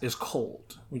that is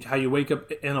cold, how you wake up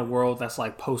in a world that's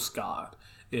like post-God,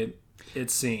 it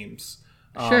seems.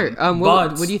 Sure.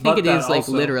 What do you think it is, like,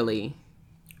 literally?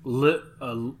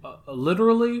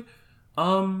 Literally?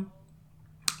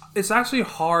 It's actually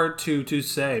hard to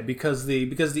say because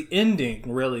the ending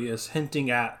really is hinting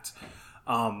at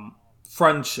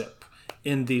friendship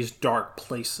in these dark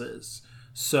places.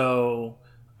 So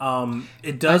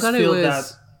it does feel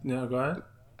that. Yeah, go ahead.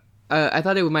 I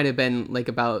thought it might have been like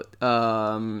about.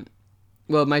 Well,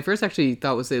 my first actually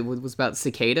thought was it was about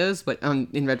cicadas, but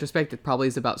in retrospect, it probably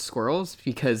is about squirrels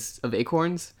because of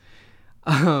acorns.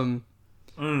 But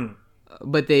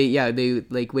they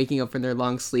like waking up from their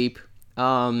long sleep.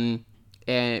 And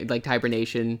like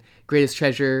hibernation, greatest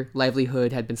treasure,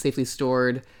 livelihood had been safely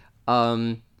stored,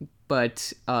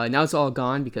 but now it's all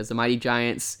gone because the mighty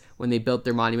giants, when they built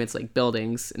their monuments like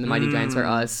buildings, and the mighty giants are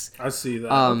us. I see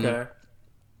that. Okay.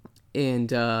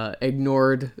 And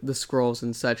ignored the scrolls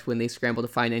and such when they scrambled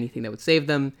to find anything that would save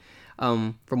them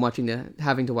from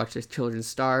having to watch their children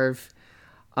starve.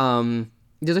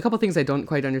 There's a couple things I don't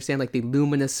quite understand, like the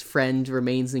luminous friend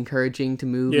remains encouraging to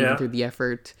move even through the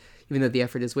effort. Even though the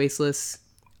effort is wasteless.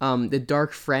 The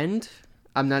dark friend,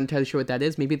 I'm not entirely sure what that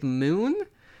is. Maybe the moon?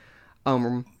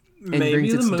 And maybe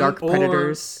brings its moon, dark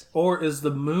predators. Or is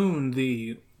the moon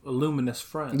the luminous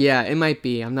friend? Yeah, it might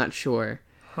be. I'm not sure.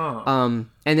 Huh.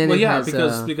 And then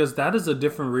because that is a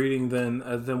different reading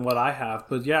than what I have.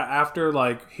 But yeah, after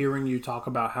like hearing you talk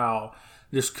about how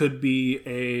this could be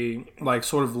a like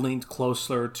sort of linked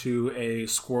closer to a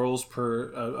squirrel's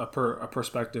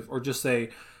perspective, or just a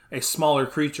smaller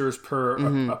creature's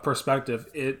perspective,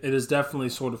 it is definitely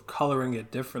sort of coloring it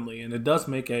differently, and it does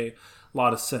make a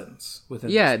lot of sense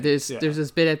within. There's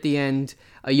this bit at the end,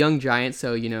 a young giant,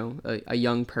 so a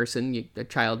young person, a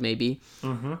child maybe.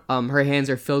 Her hands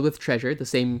are filled with treasure, the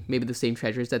same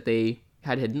treasures that they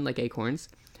had hidden, like acorns.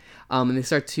 And they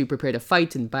start to prepare to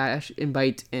fight and bash and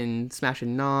bite and smash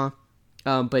and gnaw.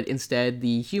 But instead,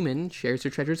 the human shares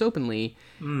their treasures openly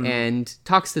and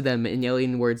talks to them in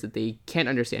alien words that they can't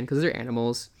understand because they're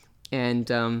animals.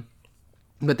 And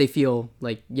but they feel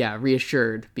like, yeah,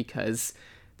 reassured because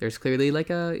there's clearly like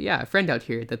a friend out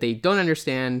here that they don't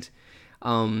understand,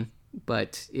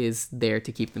 but is there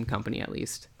to keep them company at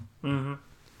least. Mm-hmm.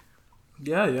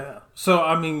 Yeah, yeah. So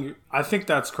I mean, I think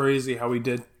that's crazy how we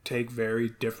did take very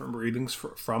different readings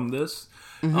from this.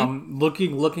 Mm-hmm.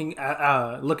 Looking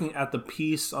at the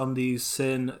piece on the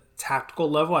Sin tactical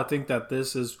level, I think that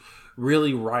this is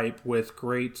really ripe with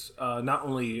great not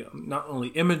only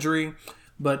imagery,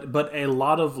 but a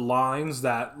lot of lines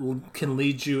that can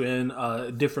lead you in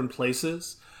different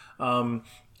places.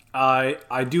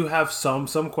 I do have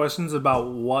some questions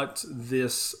about what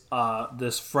this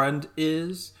friend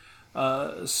is,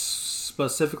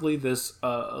 specifically this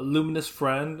luminous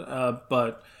friend.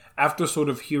 But after sort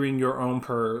of hearing your own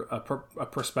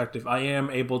perspective, I am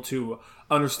able to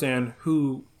understand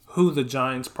who the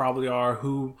giants probably are,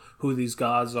 who these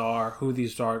gods are, who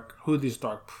these dark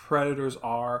predators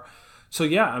are. So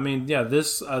yeah, I mean, yeah,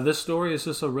 this story is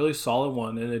just a really solid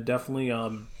one, and it definitely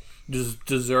just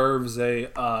deserves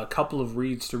a couple of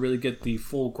reads to really get the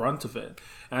full grunt of it.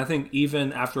 And I think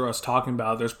even after us talking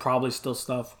about it, there's probably still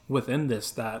stuff within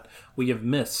this that we have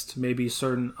missed. Maybe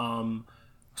certain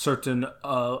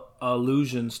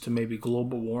allusions to maybe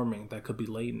global warming that could be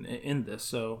latent in this.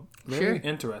 So very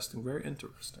interesting, very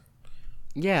interesting.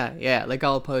 Yeah, like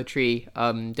all poetry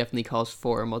definitely calls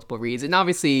for multiple reads, and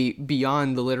obviously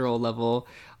beyond the literal level,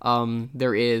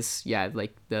 there is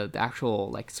like the actual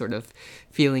like sort of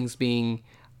feelings being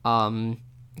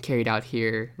carried out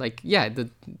here. Like the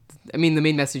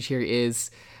main message here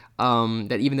is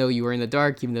that even though you are in the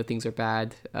dark, even though things are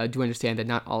bad, do understand that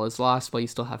not all is lost, while you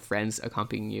still have friends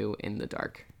accompanying you in the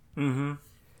dark. Mm-hmm.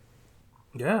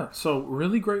 Yeah, so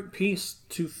really great piece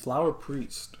to Flower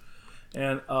Priest.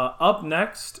 And up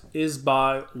next is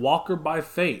by Walker by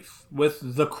Faith with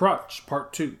The Crutch,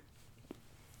 Part 2.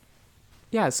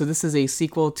 Yeah, so this is a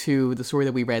sequel to the story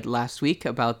that we read last week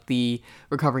about the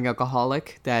recovering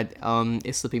alcoholic that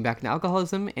is slipping back into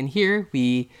alcoholism. And here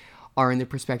we are in the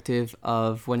perspective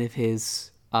of one of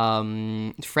his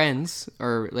friends,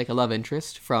 or like a love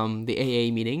interest from the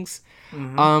AA meetings,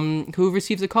 who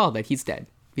receives a call that he's dead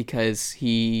because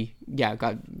he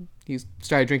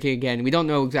started drinking again. We don't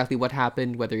know exactly what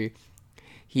happened, whether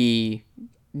he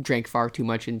drank far too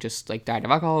much and just like died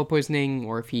of alcohol poisoning,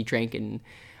 or if he drank and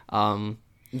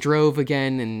drove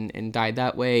again and died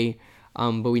that way.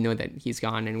 But we know that he's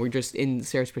gone, and we're just in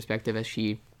Sarah's perspective as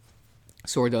she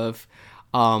sort of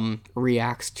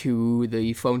reacts to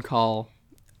the phone call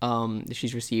that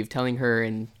she's received telling her,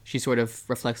 and she sort of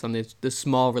reflects on the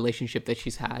small relationship that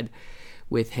she's had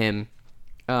with him.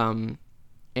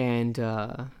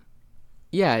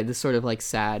 This sort of like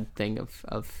sad thing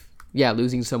of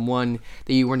losing someone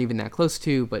that you weren't even that close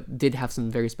to, but did have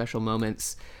some very special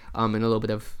moments, and a little bit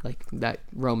of like that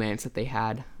romance that they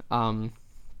had. And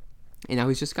now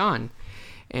he's just gone.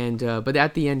 And but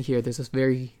at the end here, there's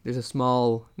a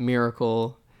small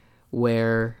miracle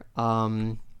where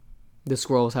the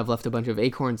squirrels have left a bunch of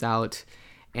acorns out,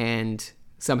 and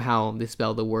somehow they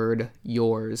spell the word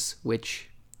yours, which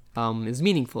is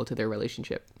meaningful to their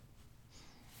relationship.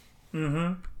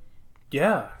 Mm-hmm.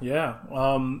 Yeah.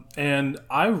 And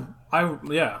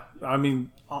I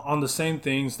mean, on the same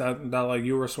things that like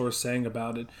you were sort of saying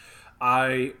about it,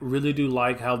 I really do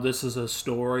like how this is a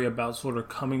story about sort of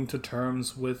coming to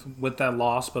terms with that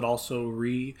loss, but also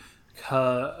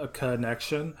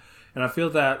connection. And I feel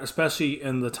that, especially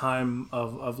in the time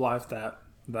of life that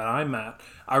I'm at,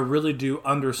 I really do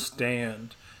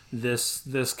understand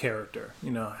this character.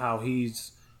 You know, how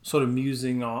he's sort of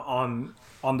musing on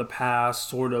the past,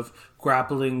 sort of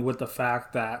grappling with the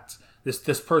fact that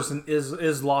this person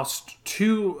is lost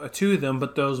to them,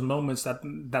 but those moments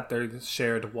that they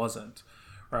shared wasn't,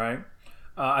 right?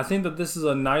 I think that this is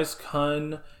a nice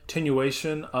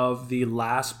continuation of the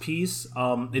last piece.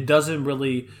 It doesn't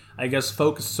really, I guess,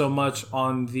 focus so much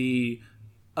on the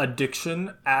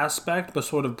addiction aspect, but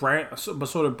sort of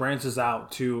branches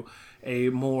out to a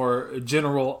more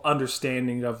general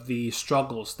understanding of the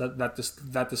struggles that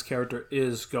this character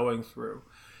is going through.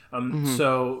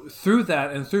 So through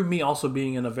that, and through me also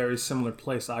being in a very similar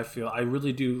place, I feel I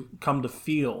really do come to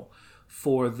feel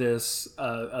for this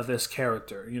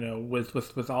character, you know,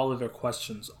 with all of their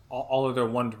questions, all of their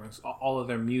wonderings, all of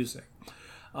their musing.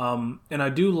 And I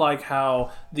do like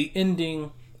how the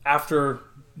ending, after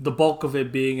the bulk of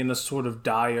it being in a sort of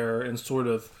dire and sort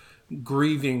of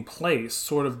grieving place,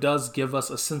 sort of does give us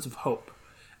a sense of hope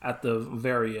at the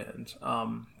very end.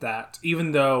 That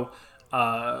even though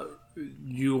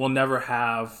you will never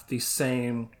have the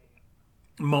same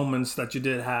moments that you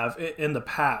did have in the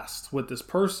past with this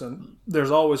person,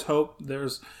 there's always hope.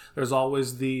 There's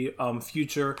always the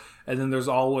future, and then there's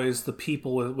always the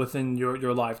people within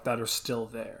your life that are still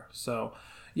there. So,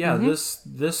 yeah,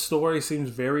 this story seems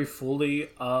very fully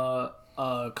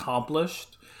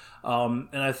accomplished. And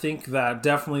I think that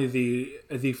definitely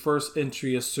the first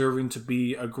entry is serving to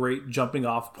be a great jumping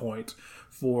off point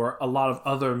for a lot of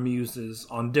other muses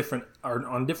on different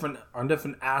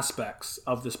aspects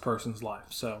of this person's life.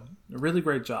 So, a really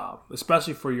great job,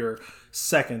 especially for your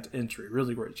second entry.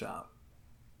 Really great job.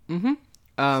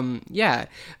 Yeah,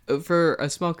 for a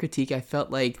small critique, I felt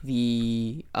like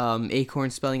the acorn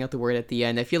spelling out the word at the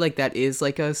end, I feel like that is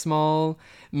like a small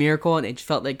miracle, and it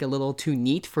felt like a little too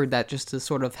neat for that just to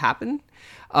sort of happen.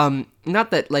 Not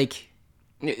that, like,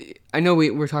 I know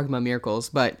we're talking about miracles,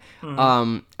 but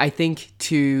I think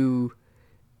to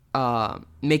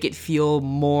make it feel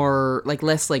more, like,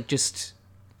 less like just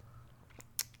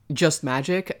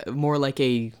magic, more like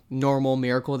a normal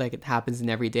miracle that happens in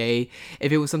every day.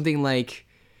 If it was something like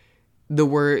the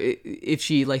word, if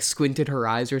she like squinted her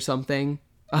eyes or something,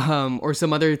 or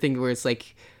some other thing where it's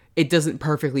like it doesn't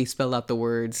perfectly spell out the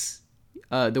words,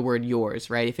 the word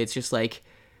yours, right? If it's just like,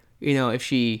 if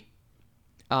she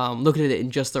looked at it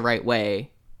in just the right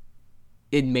way,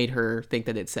 it made her think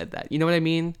that it said that. You know what I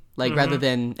mean? Like, rather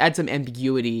than add some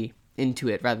ambiguity into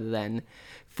it, rather than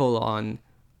full on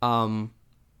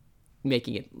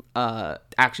making it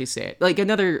actually say it. Like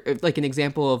an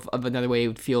example of another way it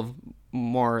would feel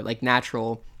more like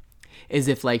natural is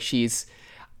if like she's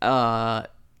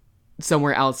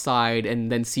somewhere outside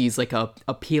and then sees like a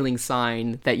appealing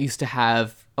sign that used to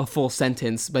have a full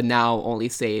sentence but now only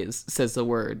says the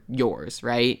word yours,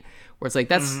 right? Where it's like,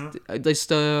 that's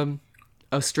just a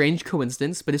strange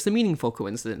coincidence, but it's a meaningful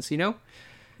coincidence, Yeah.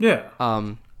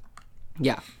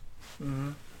 Yeah.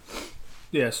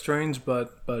 Yeah, strange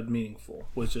but meaningful,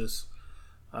 which is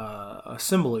a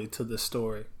simile to this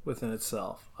story within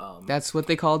itself. That's what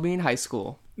they called me in high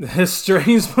school.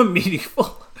 Strange but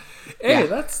meaningful. Hey,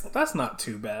 Yeah. that's not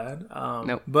too bad.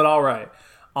 Nope. But all right,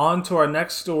 on to our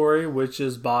next story, which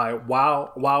is by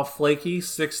Wow Flaky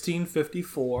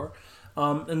 1654,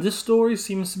 and this story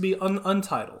seems to be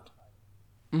untitled.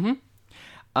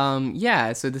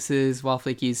 Yeah, so this is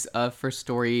Wallflaky's first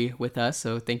story with us,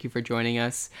 so thank you for joining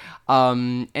us.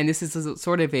 And this is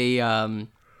sort of a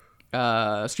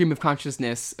stream of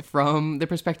consciousness from the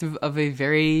perspective of a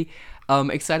very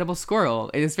excitable squirrel.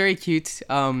 It is very cute,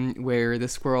 where the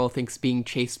squirrel thinks being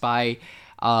chased by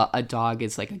a dog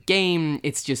is like a game.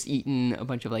 It's just eaten a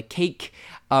bunch of like cake,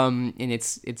 and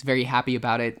it's very happy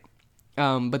about it.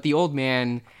 But the old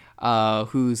man,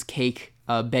 whose cake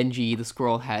Benji the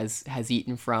squirrel has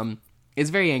eaten from, is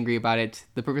very angry about it.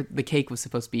 The cake was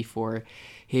supposed to be for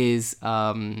his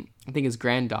I think his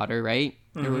granddaughter, right?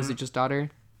 Or was it just daughter?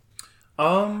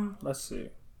 Let's see.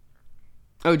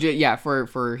 Oh, yeah,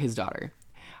 for his daughter.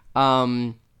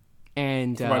 And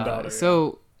for my daughter,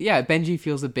 so yeah, Benji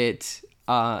feels a bit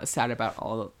sad about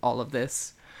all of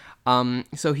this.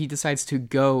 So he decides to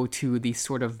go to the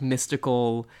sort of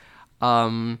mystical,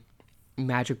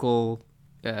 magical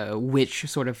witch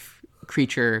sort of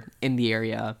creature in the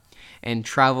area, and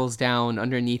travels down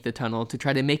underneath the tunnel to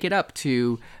try to make it up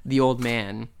to the old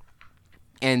man.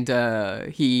 And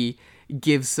he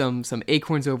gives some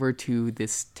acorns over to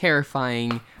this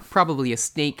terrifying, probably a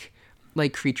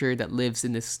snake-like creature that lives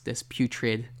in this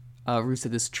putrid roots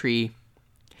of this tree,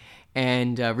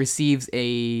 and receives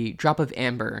a drop of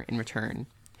amber in return.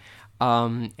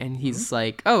 And he's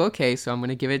like, oh, okay, so I'm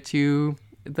gonna give it to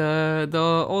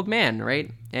the old man,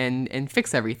 right? And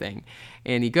fix everything.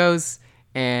 And he goes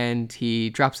and he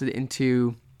drops it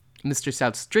into Mr.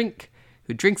 Stout's drink,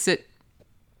 who drinks it.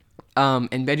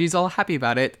 And Benji's all happy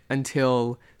about it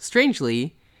until,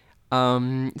 strangely,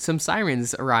 some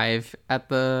sirens arrive at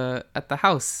the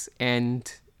house,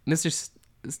 and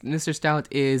Mr. Stout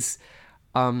is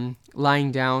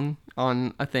lying down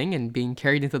on a thing and being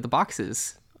carried into the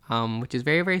boxes, which is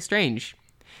very, very strange.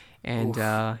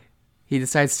 And he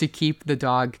decides to keep the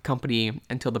dog company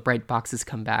until the bright boxes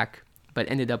come back, but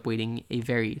ended up waiting a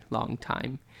very long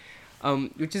time.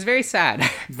 Which is very sad.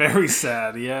 Very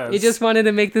sad, yes. He just wanted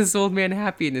to make this old man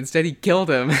happy, and instead he killed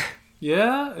him.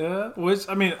 Yeah. Which,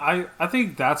 I mean, I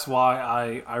think that's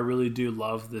why I really do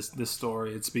love this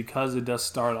story. It's because it does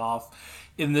start off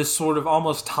in this sort of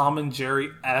almost Tom and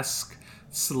Jerry-esque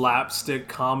slapstick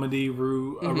comedy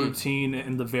routine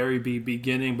in the very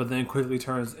beginning, but then quickly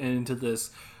turns into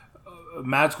this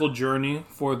magical journey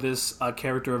for this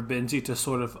character of Benji to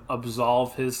sort of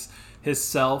absolve his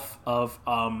self of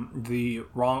the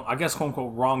wrong, I guess, quote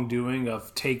unquote, wrongdoing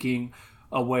of taking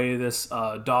away this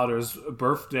daughter's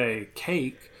birthday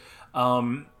cake,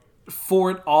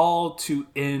 for it all to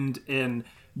end in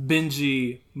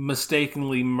Benji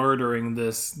mistakenly murdering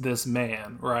this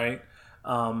man, right?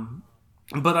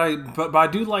 But I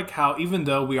do like how, even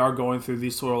though we are going through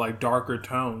these sort of like darker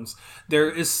tones, there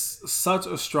is such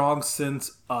a strong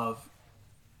sense of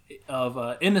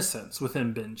innocence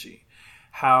within Benji.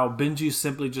 How Benji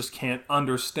simply just can't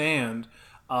understand.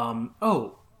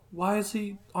 Oh, why is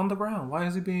he on the ground? Why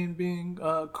is he being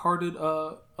carted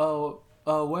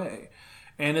away?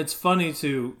 And it's funny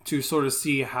to sort of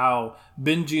see how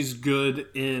Benji's good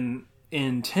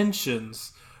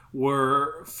intentions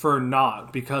were for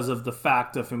naught because of the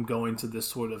fact of him going to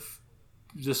this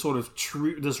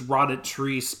rotted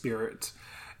tree spirit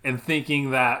and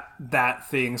thinking that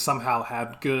thing somehow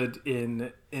had good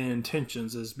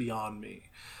intentions is beyond me.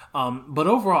 But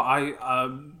overall, I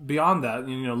beyond that,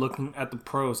 looking at the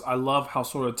prose, I love how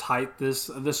sort of tight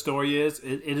this story is.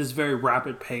 It is very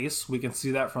rapid pace. We can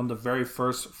see that from the very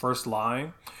first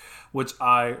line, which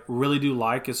I really do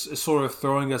like. It's sort of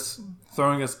throwing us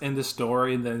in the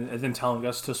story and then telling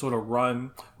us to sort of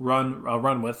run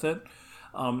with it.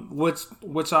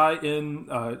 Which I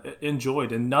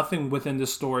enjoyed, and nothing within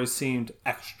this story seemed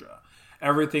extra.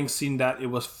 Everything seemed that it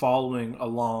was following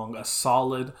along a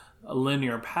solid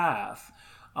linear path.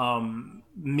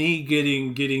 Me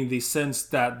getting the sense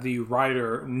that the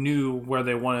writer knew where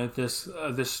they wanted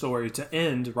this story to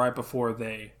end right before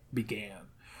they began,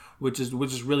 which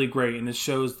is really great, and it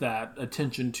shows that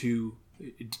attention to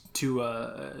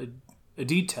a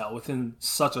detail within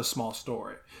such a small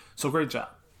story. So great job.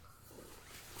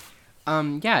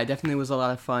 Yeah, it definitely was a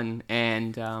lot of fun,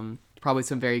 and probably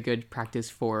some very good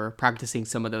practice for practicing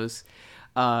some of those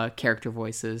character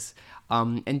voices.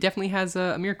 And definitely has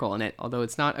a miracle in it, although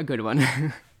it's not a good one.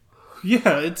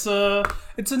 Yeah, it's a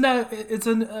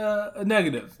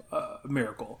negative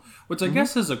miracle, which I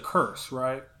guess is a curse,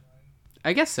 right?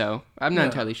 I guess so. I'm not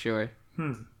entirely sure.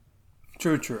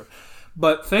 True.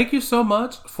 But thank you so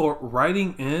much for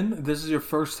writing in. This is your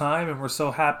first time, and we're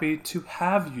so happy to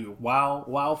have you.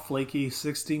 Wow, Flaky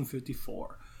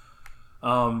 1654.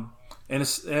 So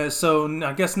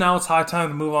I guess now it's high time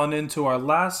to move on into our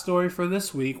last story for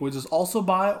this week, which is also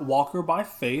by Walker by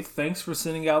Faith. Thanks for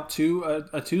sending out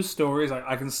two stories.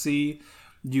 I can see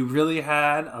you really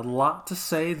had a lot to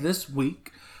say this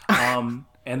week. And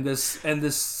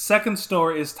this second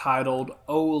story is titled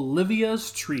Olivia's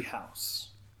Treehouse.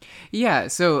 Yeah,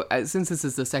 so since this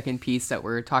is the second piece that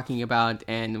we're talking about,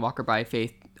 and Walker by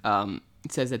Faith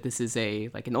says that this is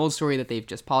an old story that they've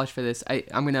just polished for this,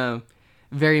 I'm gonna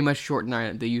very much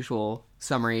shorten the usual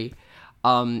summary,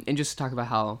 and just talk about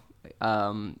how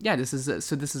this is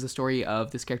a story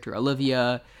of this character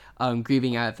Olivia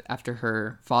grieving after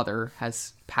her father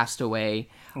has passed away,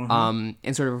 and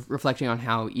sort of reflecting on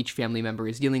how each family member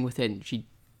is dealing with it. And she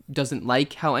doesn't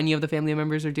like how any of the family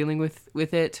members are dealing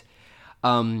with it.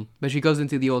 But she goes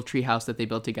into the old treehouse that they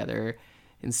built together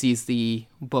and sees the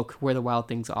book Where the Wild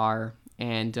Things Are,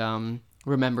 and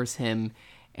remembers him,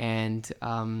 and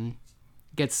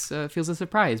feels a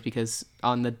surprise because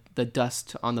on the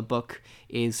dust on the book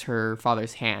is her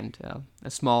father's hand, a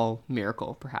small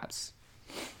miracle, perhaps.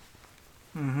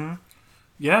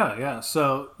 Yeah.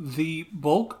 So the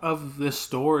bulk of this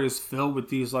story is filled with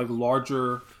these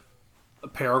larger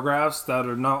paragraphs that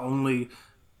are not only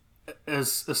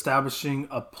as establishing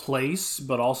a place,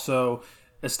 but also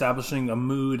establishing a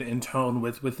mood and tone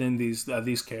within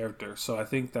these characters. So I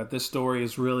think that this story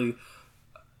is really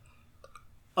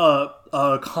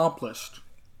accomplished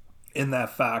in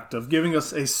that fact of giving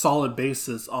us a solid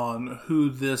basis on who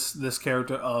this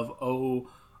character of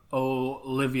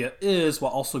Olivia is,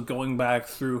 while also going back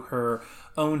through her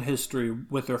own history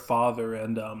with her father,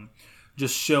 and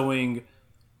just showing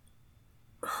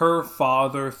her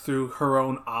father through her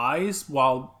own eyes,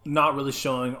 while not really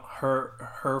showing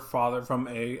her father from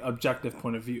a objective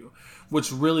point of view,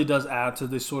 which really does add to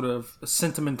the sort of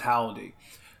sentimentality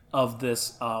of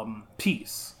this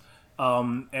piece.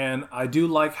 And I do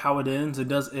like how it ends. It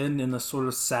does end in a sort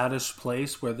of saddish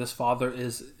place where this father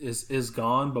is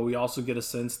gone, but we also get a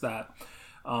sense that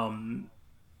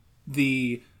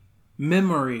the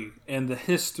memory and the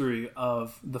history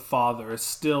of the father is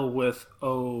still with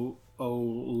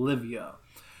Olivia,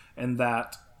 and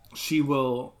that she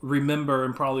will remember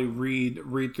and probably read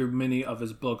through many of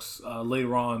his books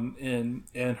later on in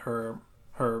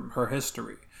her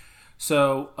history.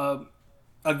 So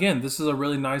again, this is a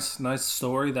really nice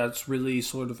story that's really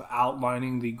sort of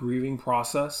outlining the grieving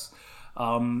process,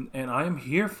 and I am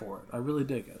here for it. I really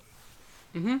dig it.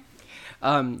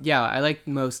 Yeah, I like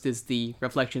most is the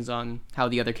reflections on how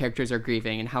the other characters are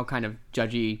grieving and how kind of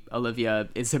judgy Olivia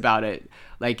is about it.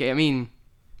 Like, I mean,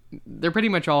 they're pretty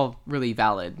much all really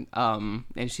valid. And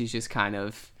she's just kind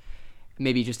of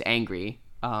maybe just angry.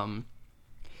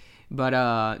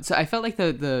 But so I felt like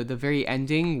the very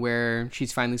ending where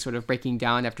she's finally sort of breaking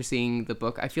down after seeing the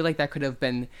book, I feel like that could have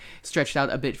been stretched out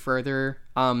a bit further,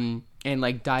 and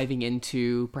like diving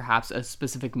into perhaps a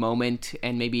specific moment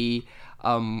and maybe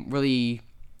really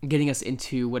getting us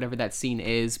into whatever that scene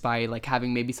is by like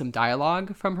having maybe some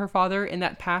dialogue from her father in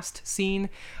that past scene,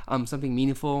 something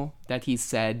meaningful that he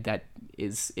said that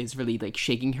is really like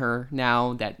shaking her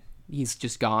now that he's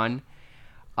just gone.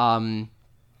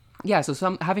 Yeah,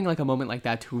 so having like a moment like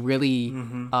that to really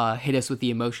hit us with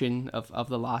the emotion of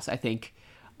the loss, I think,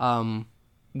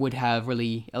 would have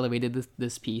really elevated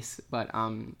this piece. But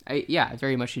I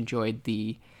very much enjoyed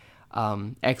the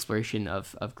exploration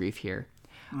of grief here.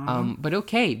 But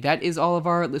okay, that is all of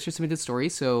our listener submitted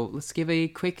stories. So let's give a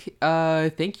quick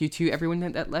thank you to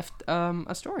everyone that left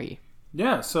a story.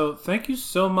 Yeah, so thank you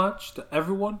so much to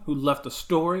everyone who left a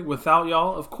story. Without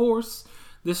y'all, of course,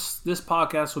 this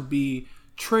podcast would be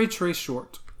Trey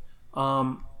short.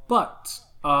 But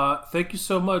thank you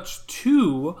so much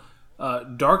to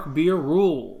Dark Beer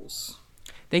Rules.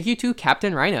 Thank you to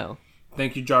Captain Rhino.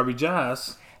 Thank you, Jarby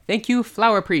Jazz. Thank you,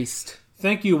 Flower Priest.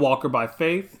 Thank you, Walker by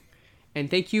Faith. And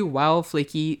thank you, Wild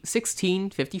Flaky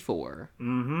 1654.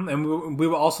 And we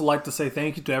would also like to say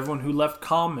thank you to everyone who left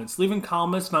comments. Leaving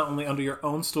comments not only under your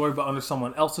own story, but under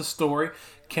someone else's story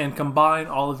can combine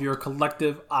all of your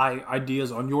collective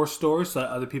ideas on your story so that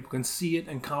other people can see it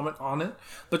and comment on it.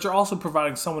 But you're also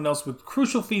providing someone else with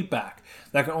crucial feedback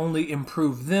that can only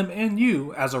improve them and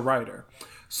you as a writer.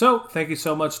 So thank you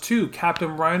so much to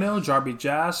Captain Rhino, Jarby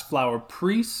Jazz, Flower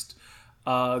Priest,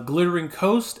 Glittering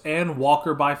Coast, and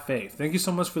Walker by Faith. Thank you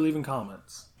so much for leaving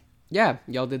comments. Yeah,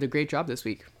 y'all did a great job this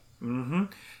week.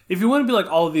 If you want to be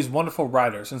like all of these wonderful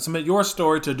writers and submit your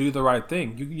story to Do the Right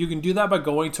Thing, you can do that by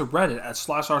going to Reddit at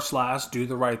 /r/Do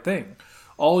the Right Thing.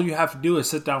 All you have to do is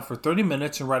sit down for 30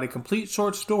 minutes and write a complete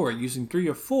short story using 3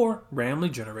 or 4 randomly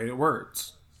generated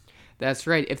words. That's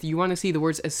right. If you want to see the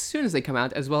words as soon as they come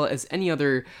out, as well as any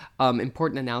other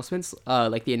important announcements,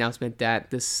 like the announcement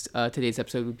that this today's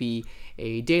episode would be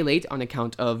a day late on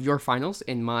account of your finals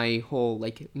and my whole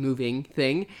like moving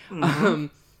thing, you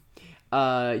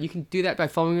can do that by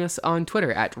following us on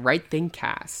Twitter at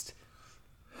RightThingCast.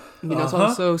 You can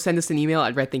also send us an email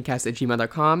at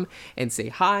rightthingcast@gmail.com and say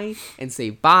hi and say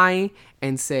bye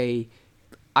and say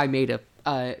I made a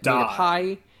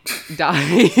pie.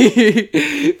 Die.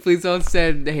 Please don't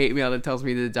send the hate mail that tells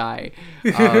me to die.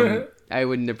 I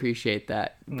wouldn't appreciate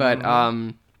that. But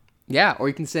yeah, or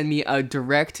you can send me a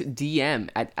direct DM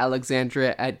at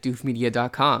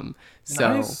alexandra@doofmedia.com.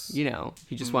 So Nice. if you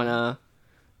just wanna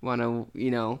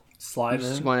Slide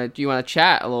in. you wanna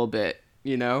chat a little bit,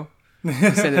 send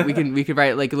it, we could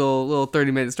write like little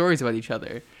 30-minute stories about each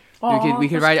other. Aw, we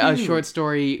could that's write a cute. short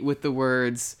story with the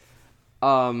words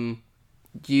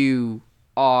you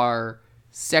are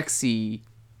sexy.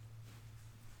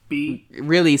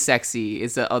 Really sexy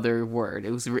is the other word.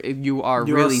 It was you are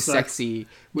really sexy.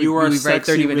 You are we write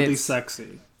sexy, 30 really minutes.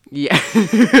 sexy. Yeah.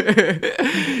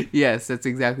 Yes, that's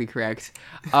exactly correct.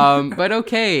 But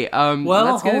okay. Well,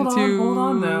 let's get into. hold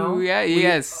on now. Yeah.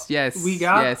 Yes. We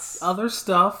got yes. other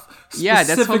stuff. Yeah,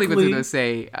 that's totally what I was specifically- gonna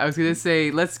say. I was gonna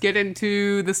say let's get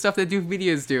into the stuff that Doof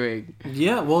Media is doing.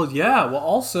 Yeah. Well,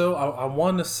 also, I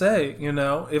want to say,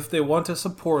 if they want to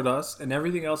support us and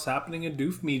everything else happening in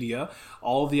Doof Media,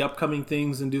 all of the upcoming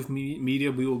things in Doof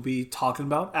Media we will be talking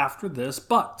about after this.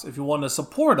 But if you want to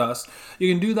support us,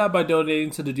 you can do that by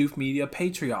donating to the Doof Media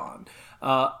Patreon.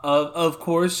 Of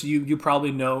course, you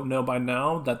probably know by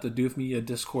now that the Doof Media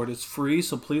Discord is free,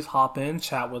 so please hop in,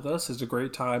 chat with us. It's a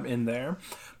great time in there.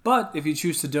 But if you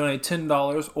choose to donate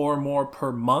 $10 or more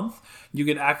per month, you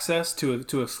get access to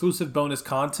exclusive bonus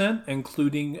content,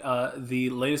 including the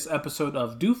latest episode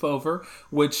of Doof Over,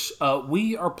 which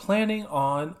we are planning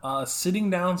on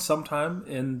sitting down sometime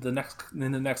in the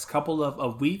next couple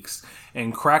of weeks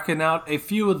and cracking out a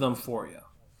few of them for you.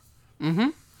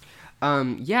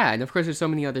 Yeah, and of course there's so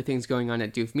many other things going on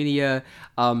at Doof Media.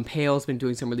 Pale's been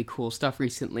doing some really cool stuff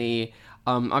recently.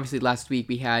 Obviously last week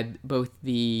we had the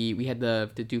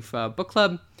Doof book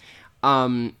club.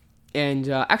 And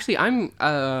actually me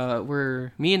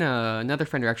and another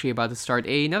friend are actually about to start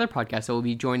another podcast, so we'll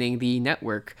be joining the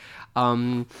network.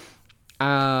 I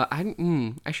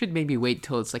should maybe wait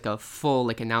till it's like a full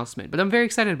announcement, but I'm very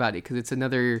excited about it because it's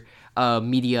another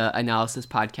media analysis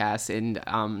podcast, and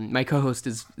my co-host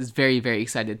is very, very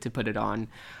excited to put it on.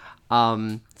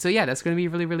 So yeah, that's going to be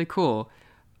really, really cool.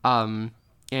 And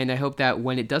I hope that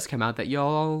when it does come out that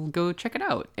y'all go check it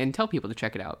out and tell people to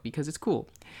check it out because it's cool.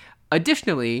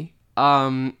 Additionally,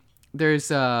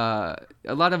 there's a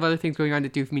lot of other things going on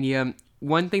at Doof Media.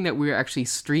 One thing that we're actually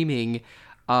streaming,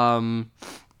 actually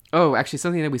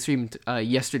something that we streamed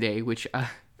yesterday, which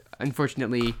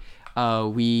unfortunately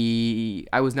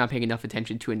I was not paying enough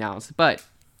attention to announce, but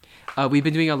we've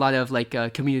been doing a lot of like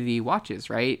community watches,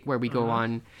 right? Where we go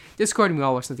on Discord and we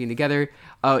all watch something together.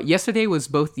 Yesterday was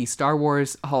both the Star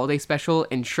Wars Holiday Special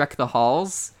and Shrek the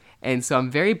Halls. And so I'm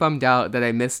very bummed out that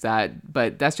I missed that.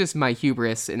 But that's just my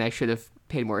hubris and I should have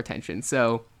paid more attention.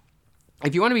 So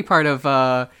if you want to be part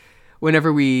of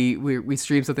whenever we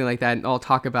stream something like that and all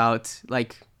talk about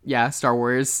like, yeah, Star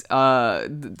Wars,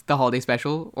 the Holiday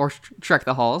Special or Shrek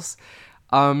the Halls,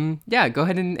 yeah, go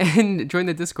ahead and join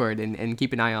the Discord and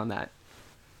keep an eye on that.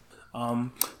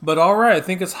 But all right, I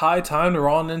think it's high time to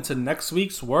roll on into next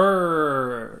week's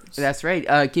words. That's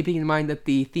right. Keeping in mind that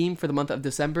the theme for the month of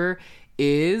December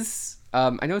is,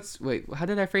 I know it's, wait, how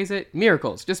did I phrase it?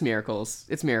 Miracles. Just miracles.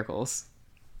 It's miracles.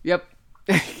 Yep.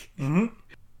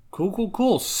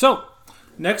 Cool. So,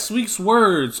 next week's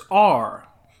words are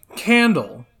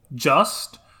candle,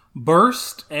 just,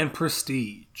 burst, and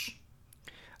prestige.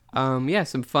 Yeah,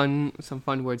 some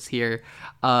fun words here.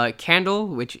 Candle,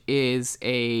 which is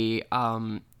a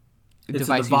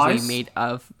device usually made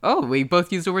of. Oh, we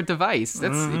both use the word device.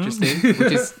 That's interesting.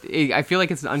 Which is, I feel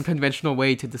like it's an unconventional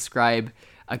way to describe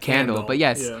a candle. But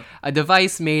yes, a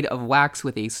device made of wax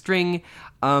with a string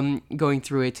going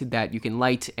through it that you can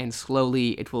light, and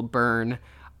slowly it will burn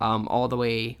all the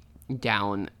way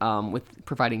down, with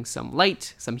providing some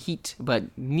light, some heat, but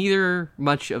neither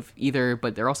much of either.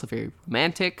 But they're also very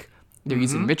romantic. They're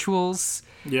used in rituals.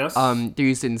 Yes. They're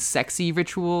used in sexy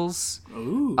rituals.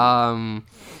 Ooh.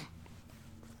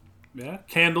 Yeah.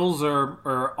 Candles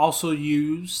are also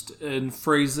used in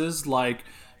phrases like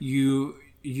you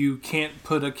can't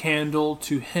put a candle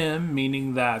to him,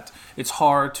 meaning that it's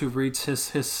hard to reach his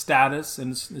status,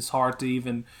 and it's hard to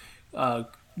even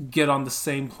get on the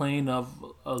same plane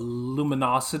of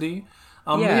luminosity.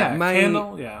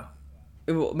 Candle. Yeah.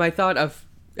 My thought of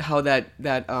how that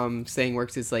saying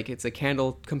works is like it's a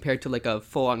candle compared to like a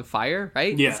full on fire,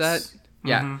 right? Yes. Is that?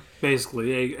 Yeah.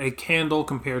 Basically, a candle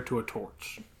compared to a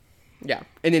torch. Yeah,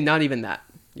 and then not even that.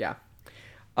 Yeah.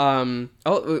 An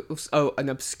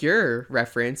obscure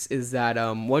reference is that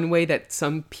one way that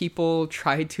some people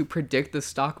try to predict the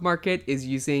stock market is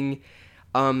using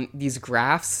these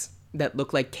graphs that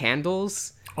look like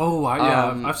candles. Oh,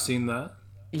 I've seen that.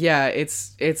 Yeah,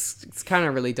 it's kind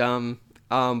of really dumb.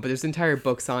 But there's entire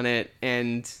books on it,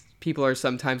 and people are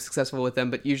sometimes successful with them,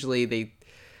 but usually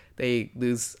they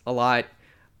lose a lot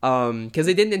because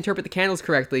they didn't interpret the candles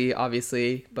correctly,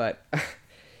 obviously. But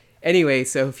anyway,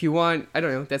 so if you want, I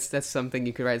don't know, that's something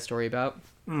you could write a story about.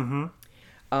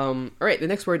 All right, the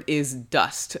next word is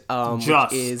dust,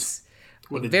 just, which is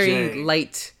with a very J.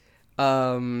 light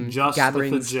just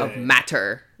gatherings of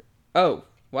matter. Oh,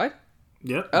 what?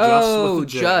 Yep. Oh,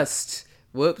 just.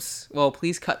 Whoops. Well,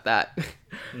 please cut that.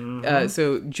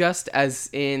 So just as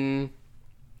in,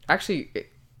 actually,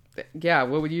 yeah.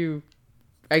 What would you?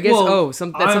 I guess.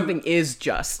 Something is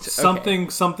just.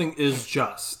 Something is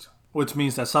just, which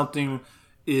means that something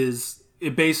is.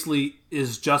 It basically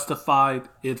is justified.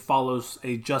 It follows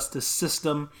a justice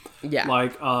system. Yeah.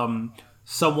 Like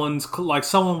someone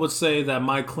would say that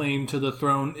my claim to the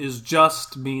throne is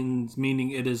just,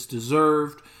 meaning it is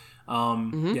deserved.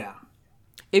 Yeah.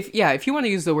 If you want to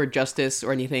use the word justice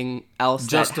or anything else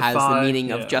justified, that has the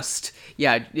meaning of just,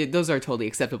 those are totally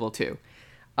acceptable too.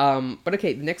 But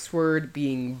okay, the next word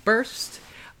being burst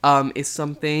is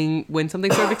something when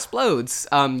something sort of explodes.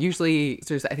 Usually,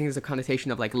 I think there's a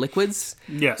connotation of like liquids.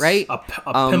 Yes, right.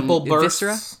 A pimple burst.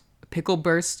 Viscera, a pickle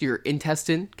burst. Your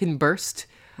intestine can burst.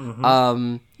 You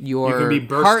can be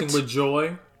bursting heart, with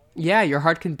joy. Yeah, your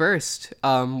heart can burst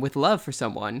with love for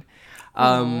someone.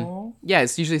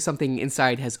 It's usually something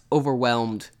inside has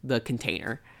overwhelmed the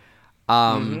container.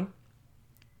 And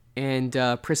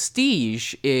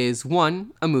Prestige is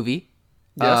a movie.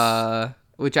 Yes.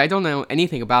 Which I don't know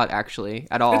anything about actually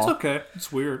at all. It's okay.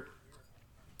 It's weird.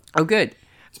 Oh, good.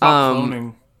 It's about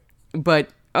cloning. But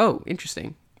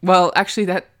interesting. Well, actually,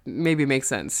 that maybe makes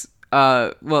sense.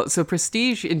 So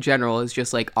Prestige in general is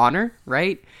just like honor,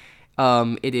 right?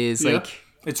 It is like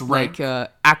it's rank. Like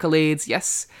accolades,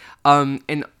 yes.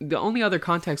 And the only other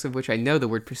context of which I know the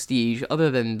word prestige,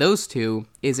 other than those two,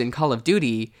 is in Call of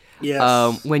Duty.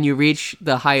 Yes. When you reach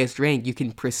the highest rank, you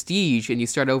can prestige, and you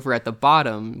start over at the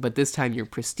bottom, but this time you're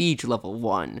prestige level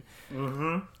 1.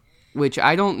 Which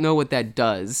I don't know what that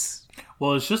does.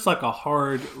 Well, it's just like a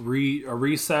hard a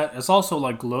reset. It's also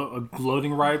like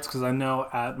gloating rights because I know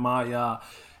at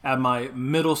my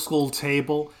middle school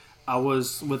table, I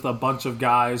was with a bunch of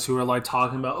guys who were like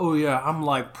talking about, oh yeah, I'm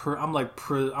like prestige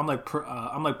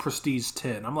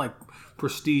 10, I'm like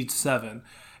prestige 7.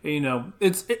 And, you know,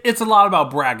 it's a lot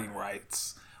about bragging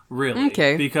rights, really.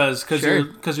 Okay. Because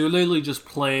you're literally just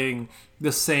playing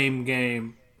the same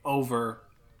game over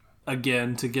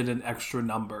again to get an extra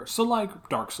number. So like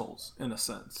Dark Souls in a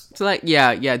sense. So like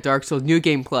yeah, Dark Souls New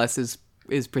Game Plus is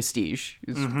prestige.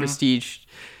 Prestige.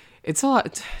 It's a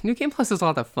lot. New Game Plus is a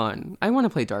lot of fun. I want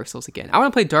to play Dark Souls again. I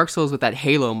want to play Dark Souls with that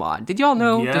Halo mod. Did y'all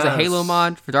know there's a Halo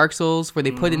mod for Dark Souls where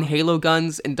they put in Halo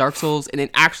guns in Dark Souls and it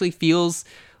actually feels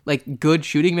like good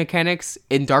shooting mechanics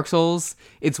in Dark Souls?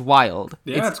 It's wild.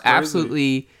 Yeah, it's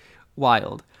absolutely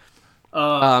wild.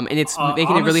 And it's making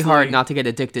honestly, it really hard not to get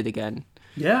addicted again.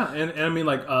 Yeah, and I mean,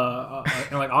 like,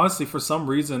 honestly, for some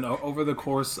reason, over the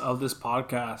course of this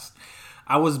podcast,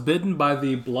 I was bitten by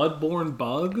the Bloodborne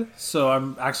bug, so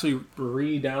I'm actually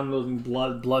re-downloading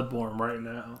Bloodborne right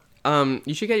now.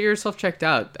 You should get yourself checked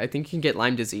out. I think you can get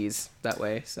Lyme disease that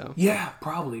way. So yeah,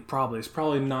 probably. It's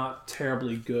probably not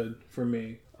terribly good for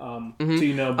me.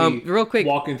 To real quick,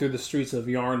 walking through the streets of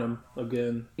Yharnam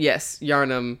again. Yes,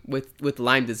 Yharnam with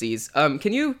Lyme disease.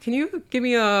 Can you give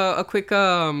me a quick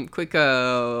the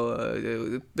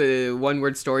one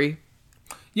word story?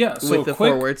 Yeah, so with the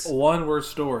quick 4 words. 1 word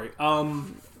story.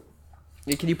 Can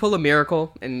you pull a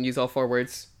miracle and use all 4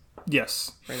 words?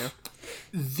 Yes. Right now.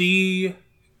 The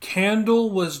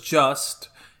candle was just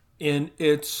in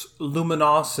its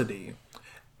luminosity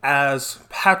as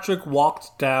Patrick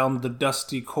walked down the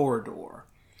dusty corridor.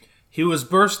 He was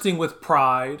bursting with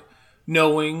pride,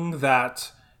 knowing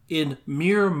that in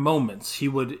mere moments he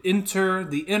would enter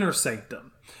the inner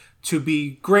sanctum to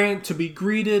be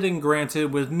greeted and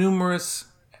granted with numerous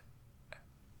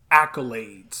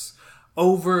accolades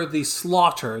over the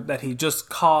slaughter that he just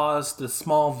caused the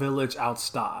small village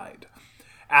outside.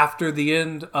 After the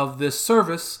end of this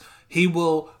service, he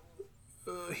will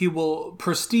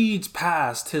prestige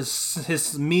past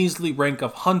his measly rank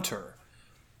of hunter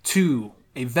to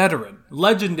a veteran,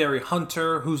 legendary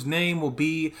hunter whose name will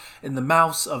be in the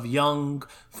mouths of young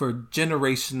for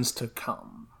generations to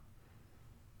come.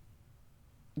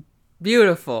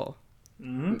 Beautiful.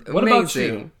 Mm-hmm. What about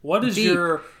you? What is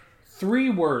your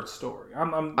 3-word story?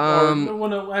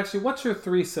 What's your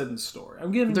 3-sentence story?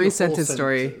 I'm getting 3-sentence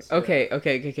story.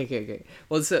 Okay.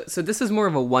 Well, so this is more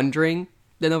of a wondering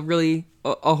than a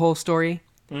whole story.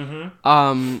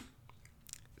 Mm-hmm.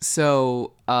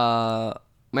 So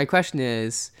my question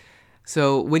is,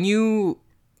 so when you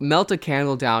melt a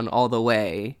candle down all the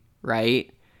way, right?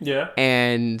 Yeah.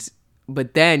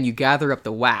 But then you gather up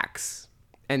the wax,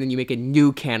 and then you make a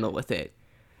new candle with it.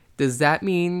 Does that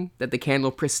mean that the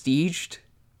candle prestiged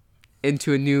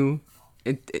into a new,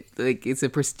 it's a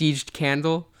prestiged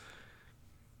candle?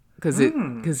 Because it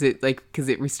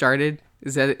restarted?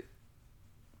 Is that it?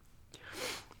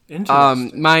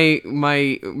 Interesting. My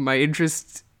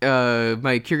interest,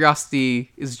 my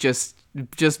curiosity is just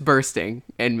bursting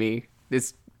in me.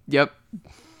 Yep.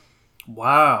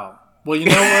 Wow. Well, you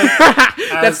know what?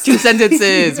 That's 2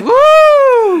 sentences.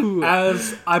 Woo!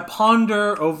 As I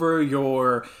ponder over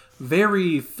your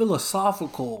very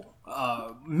philosophical,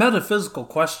 metaphysical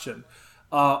question,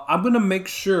 I'm going to make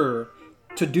sure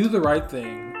to do the right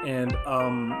thing and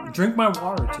drink my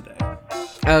water today.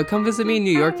 Come visit me in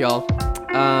New York, y'all.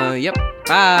 Yep.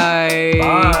 Bye.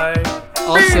 Bye.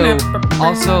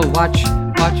 Also watch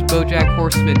BoJack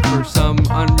Horseman for some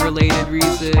unrelated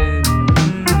reason.